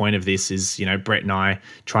whole point of this is, Brett and I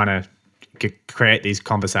trying to create these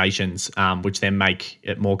conversations, which then make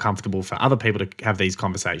it more comfortable for other people to have these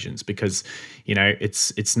conversations because,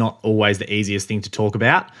 it's not always the easiest thing to talk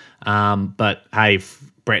about. But hey,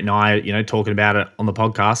 Brett and I, talking about it on the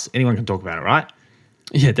podcast, anyone can talk about it, right?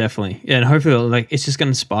 Yeah, definitely. Yeah, and hopefully it's just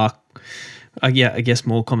going to spark, I guess,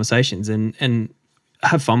 more conversations and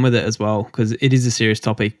have fun with it as well because it is a serious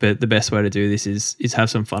topic, but the best way to do this is have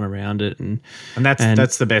some fun around it. And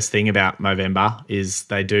that's the best thing about Movember is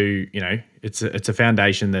they do, it's a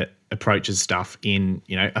foundation that approaches stuff in,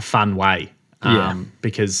 a fun way.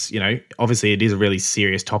 Because, obviously it is a really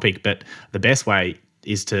serious topic, but the best way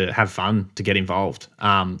to have fun, to get involved.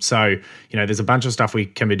 So there's a bunch of stuff we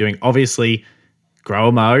can be doing. Obviously, grow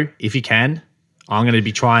a mow if you can. I'm going to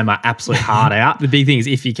be trying my absolute heart out. The big thing is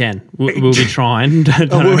if you can. We'll be trying.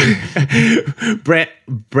 Brett,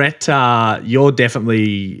 you're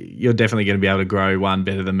definitely going to be able to grow one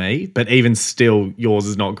better than me, but even still, yours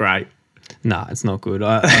is not great. No, it's not good.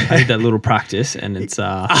 I did that little practice, and it's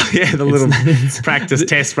the little practice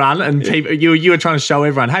test run, and people, you were trying to show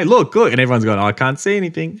everyone, hey, look, and everyone's going, I can't see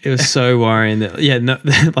anything. It was so worrying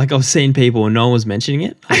that like I was seeing people and no one was mentioning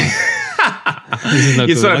it. This is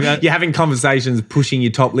not good. You're having conversations, pushing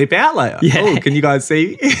your top lip out, like, oh, can you guys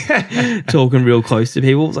see? Talking real close to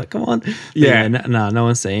people. It's like, come on. But no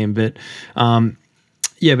one's seeing. But but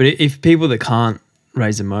if people that can't grow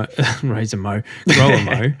a mow,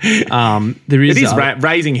 there is. It is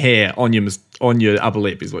raising hair on your upper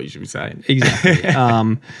lip is what you should be saying. Exactly.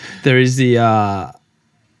 There is the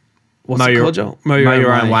what's it called, Joel? Mow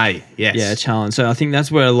your own way. Yes. Yeah, challenge. So I think that's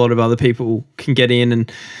where a lot of other people can get in, and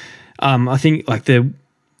I think like the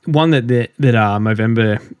one that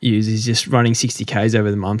Movember use is just running 60 Ks over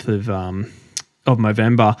the month of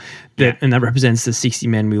Movember, and that represents the 60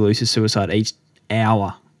 men we lose to suicide each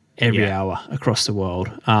hour. Every hour across the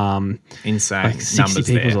world. Insane. Like 60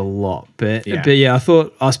 people is a lot. But yeah, I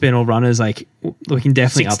thought us being all runners, like we can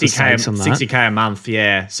definitely up the stakes on that. 60K a month,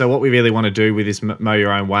 yeah. So what we really want to do with this Mow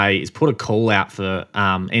Your Own Way is put a call out for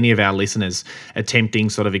any of our listeners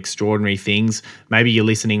attempting sort of extraordinary things. Maybe you're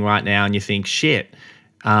listening right now and you think, shit,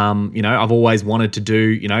 I've always wanted to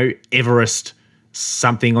do, Everest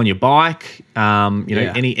something on your bike,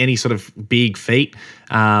 any sort of big feat.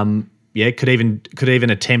 Could even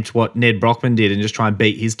attempt what Ned Brockman did and just try and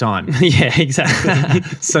beat his time. Yeah, exactly.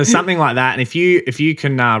 So something like that. And if you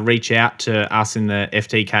can reach out to us in the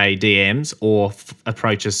FTK DMs or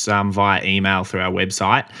approach us via email through our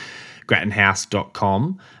website,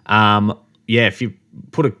 grattanhouse.com. If you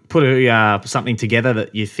put something together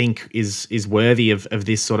that you think is worthy of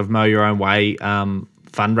this sort of Mow Your Own Way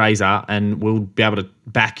fundraiser, and we'll be able to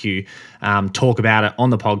back you, talk about it on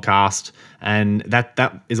the podcast, and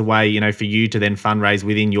that is a way for you to then fundraise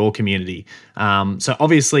within your community. So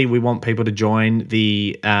obviously we want people to join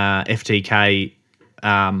the FTK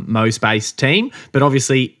Mow Space team, but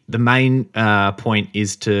obviously the main point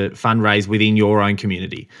is to fundraise within your own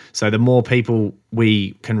community. So the more people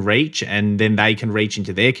we can reach, and then they can reach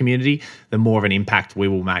into their community, the more of an impact we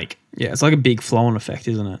will make. Yeah, it's like a big flow-on effect,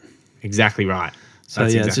 isn't it? Exactly right. So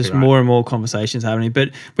it's just more and more conversations happening.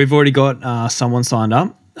 But we've already got someone signed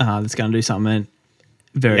up that's going to do something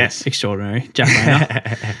very extraordinary. Jack Rayner,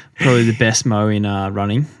 probably the best mow in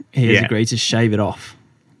running. He has agreed to shave it off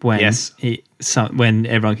when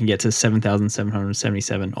everyone can get to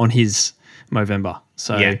 7,777 on his Movember.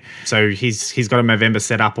 So he's got a Movember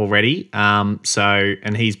set up already. And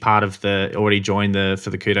he's part of already joined for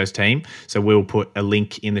the Kudos team. So we'll put a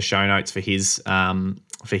link in the show notes for his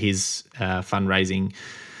fundraising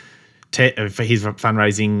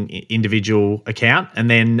individual account. And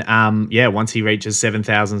then once he reaches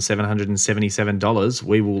 $7,777,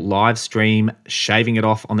 we will live stream shaving it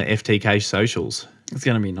off on the FTK socials. It's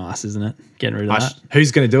going to be nice, isn't it? Getting rid of that.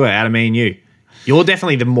 Who's going to do it out of me and you? You're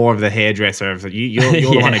definitely the more of the hairdresser. You're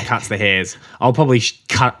the one who cuts the hairs. I'll probably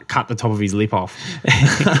cut the top of his lip off.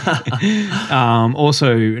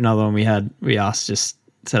 Also, another one we asked just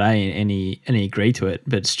today, and he agreed to it.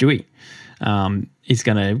 But Stewie, he's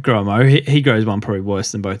going to grow a mow. He grows one probably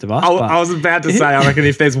worse than both of us. I was about to say, I reckon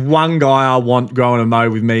if there's one guy I want growing a mow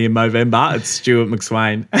with me in Movember, it's Stuart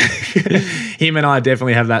McSwain. Him and I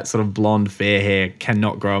definitely have that sort of blonde, fair hair,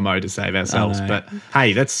 cannot grow a mow to save ourselves. But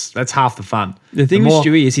hey, that's half the fun. The thing with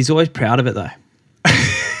Stewie is he's always proud of it though.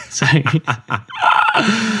 So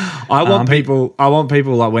I want people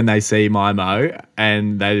like when they see my mow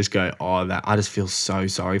and they just go, I just feel so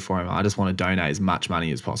sorry for him. I just want to donate as much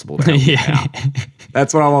money as possible to help him out.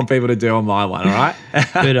 That's what I want people to do on my one, all right?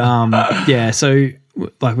 But so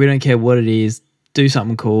like we don't care what it is, do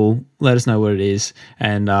something cool, let us know what it is,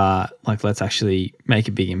 and let's actually make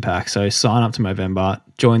a big impact. So sign up to Movember,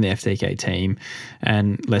 join the FTK team,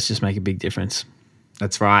 and let's just make a big difference.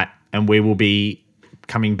 That's right. And we will be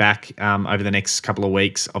coming back over the next couple of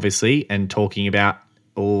weeks, obviously, and talking about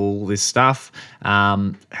all this stuff.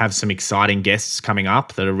 Have some exciting guests coming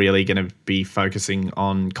up that are really going to be focusing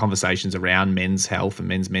on conversations around men's health and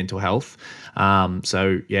men's mental health. We're not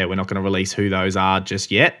going to release who those are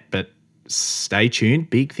just yet, but stay tuned.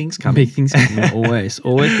 Big things coming. Big things coming. Always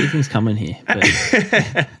big things coming here.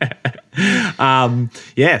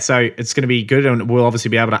 So it's going to be good, and we'll obviously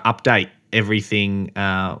be able to update everything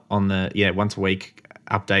on the once a week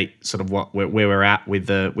update sort of where we're at with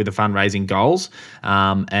the fundraising goals,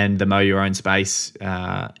 and the Mow Your Own Space.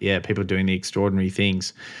 People doing the extraordinary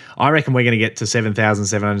things. I reckon we're going to get to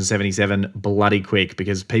 7,777 bloody quick,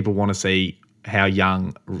 because people want to see how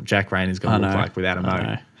young Jack Rain is going to look like without a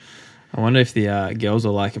mow. I wonder if the girls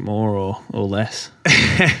will like it more or less.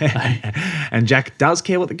 And Jack does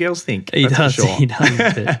care what the girls think. He does. For sure. He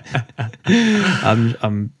does.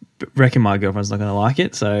 I'm reckon my girlfriend's not going to like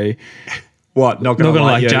it. So what? Not going to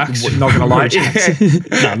like Jack's. Not going to like Jack's.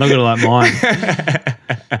 No, not going to like mine.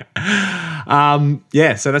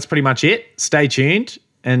 So that's pretty much it. Stay tuned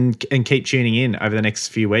and keep tuning in over the next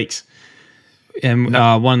few weeks. And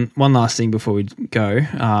one last thing before we go,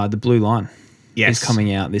 the Blue Line. Yes. Is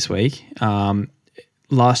coming out this week.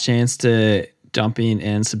 Last chance to jump in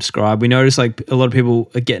and subscribe. We noticed like a lot of people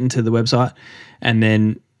are getting to the website and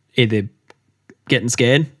then either getting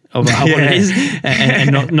scared of what it is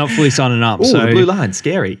and not fully signing up. Ooh, so the Blue Line,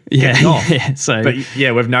 scary. Yeah. But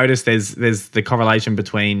we've noticed there's the correlation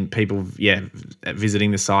between people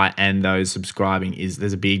visiting the site and those subscribing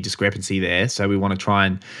there's a big discrepancy there. So we want to try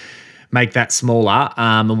and make that smaller.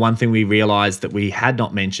 And one thing we realized that we had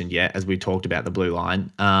not mentioned yet, as we talked about the Blue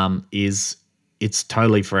Line, is it's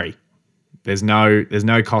totally free. There's no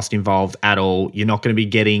cost involved at all. You're not going to be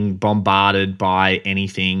getting bombarded by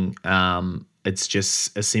anything. It's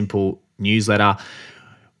just a simple newsletter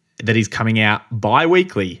that is coming out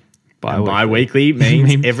bi-weekly. Bi-weekly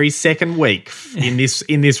means every second week in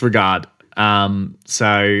this regard. Who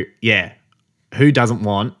doesn't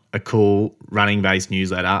want a cool running-based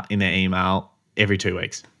newsletter in their email every 2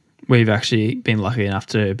 weeks? We've actually been lucky enough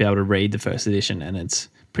to be able to read the first edition, and it's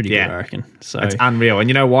pretty good, I reckon. So it's unreal. And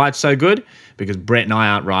you know why it's so good? Because Brett and I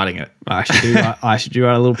aren't writing it. I actually do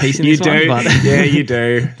write a little piece in this one. But yeah, you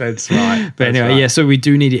do. That's right. But anyway, so we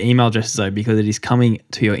do need your email addresses though, because it is coming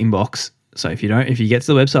to your inbox. So if you get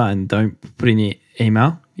to the website and don't put in your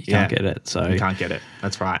email, you can't get it. So you can't get it.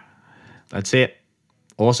 That's right. That's it.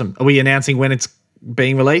 Awesome. Are we announcing when it's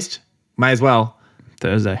being released? May as well.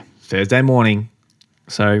 Thursday morning.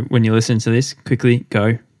 So when you listen to this, quickly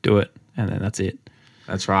go do it, and then that's it.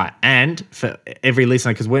 That's right. And for every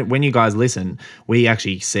listener, because when you guys listen, we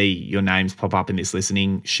actually see your names pop up in this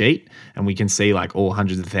listening sheet, and we can see like all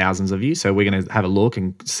hundreds of thousands of you. So we're going to have a look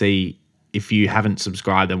and see if you haven't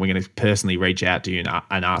subscribed, then we're going to personally reach out to you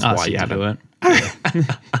and ask why you haven't. Do it.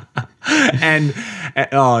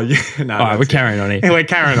 All right, we're carrying on here. We're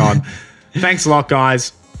carrying on. Thanks a lot,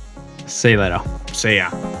 guys. See you later. See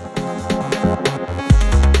ya.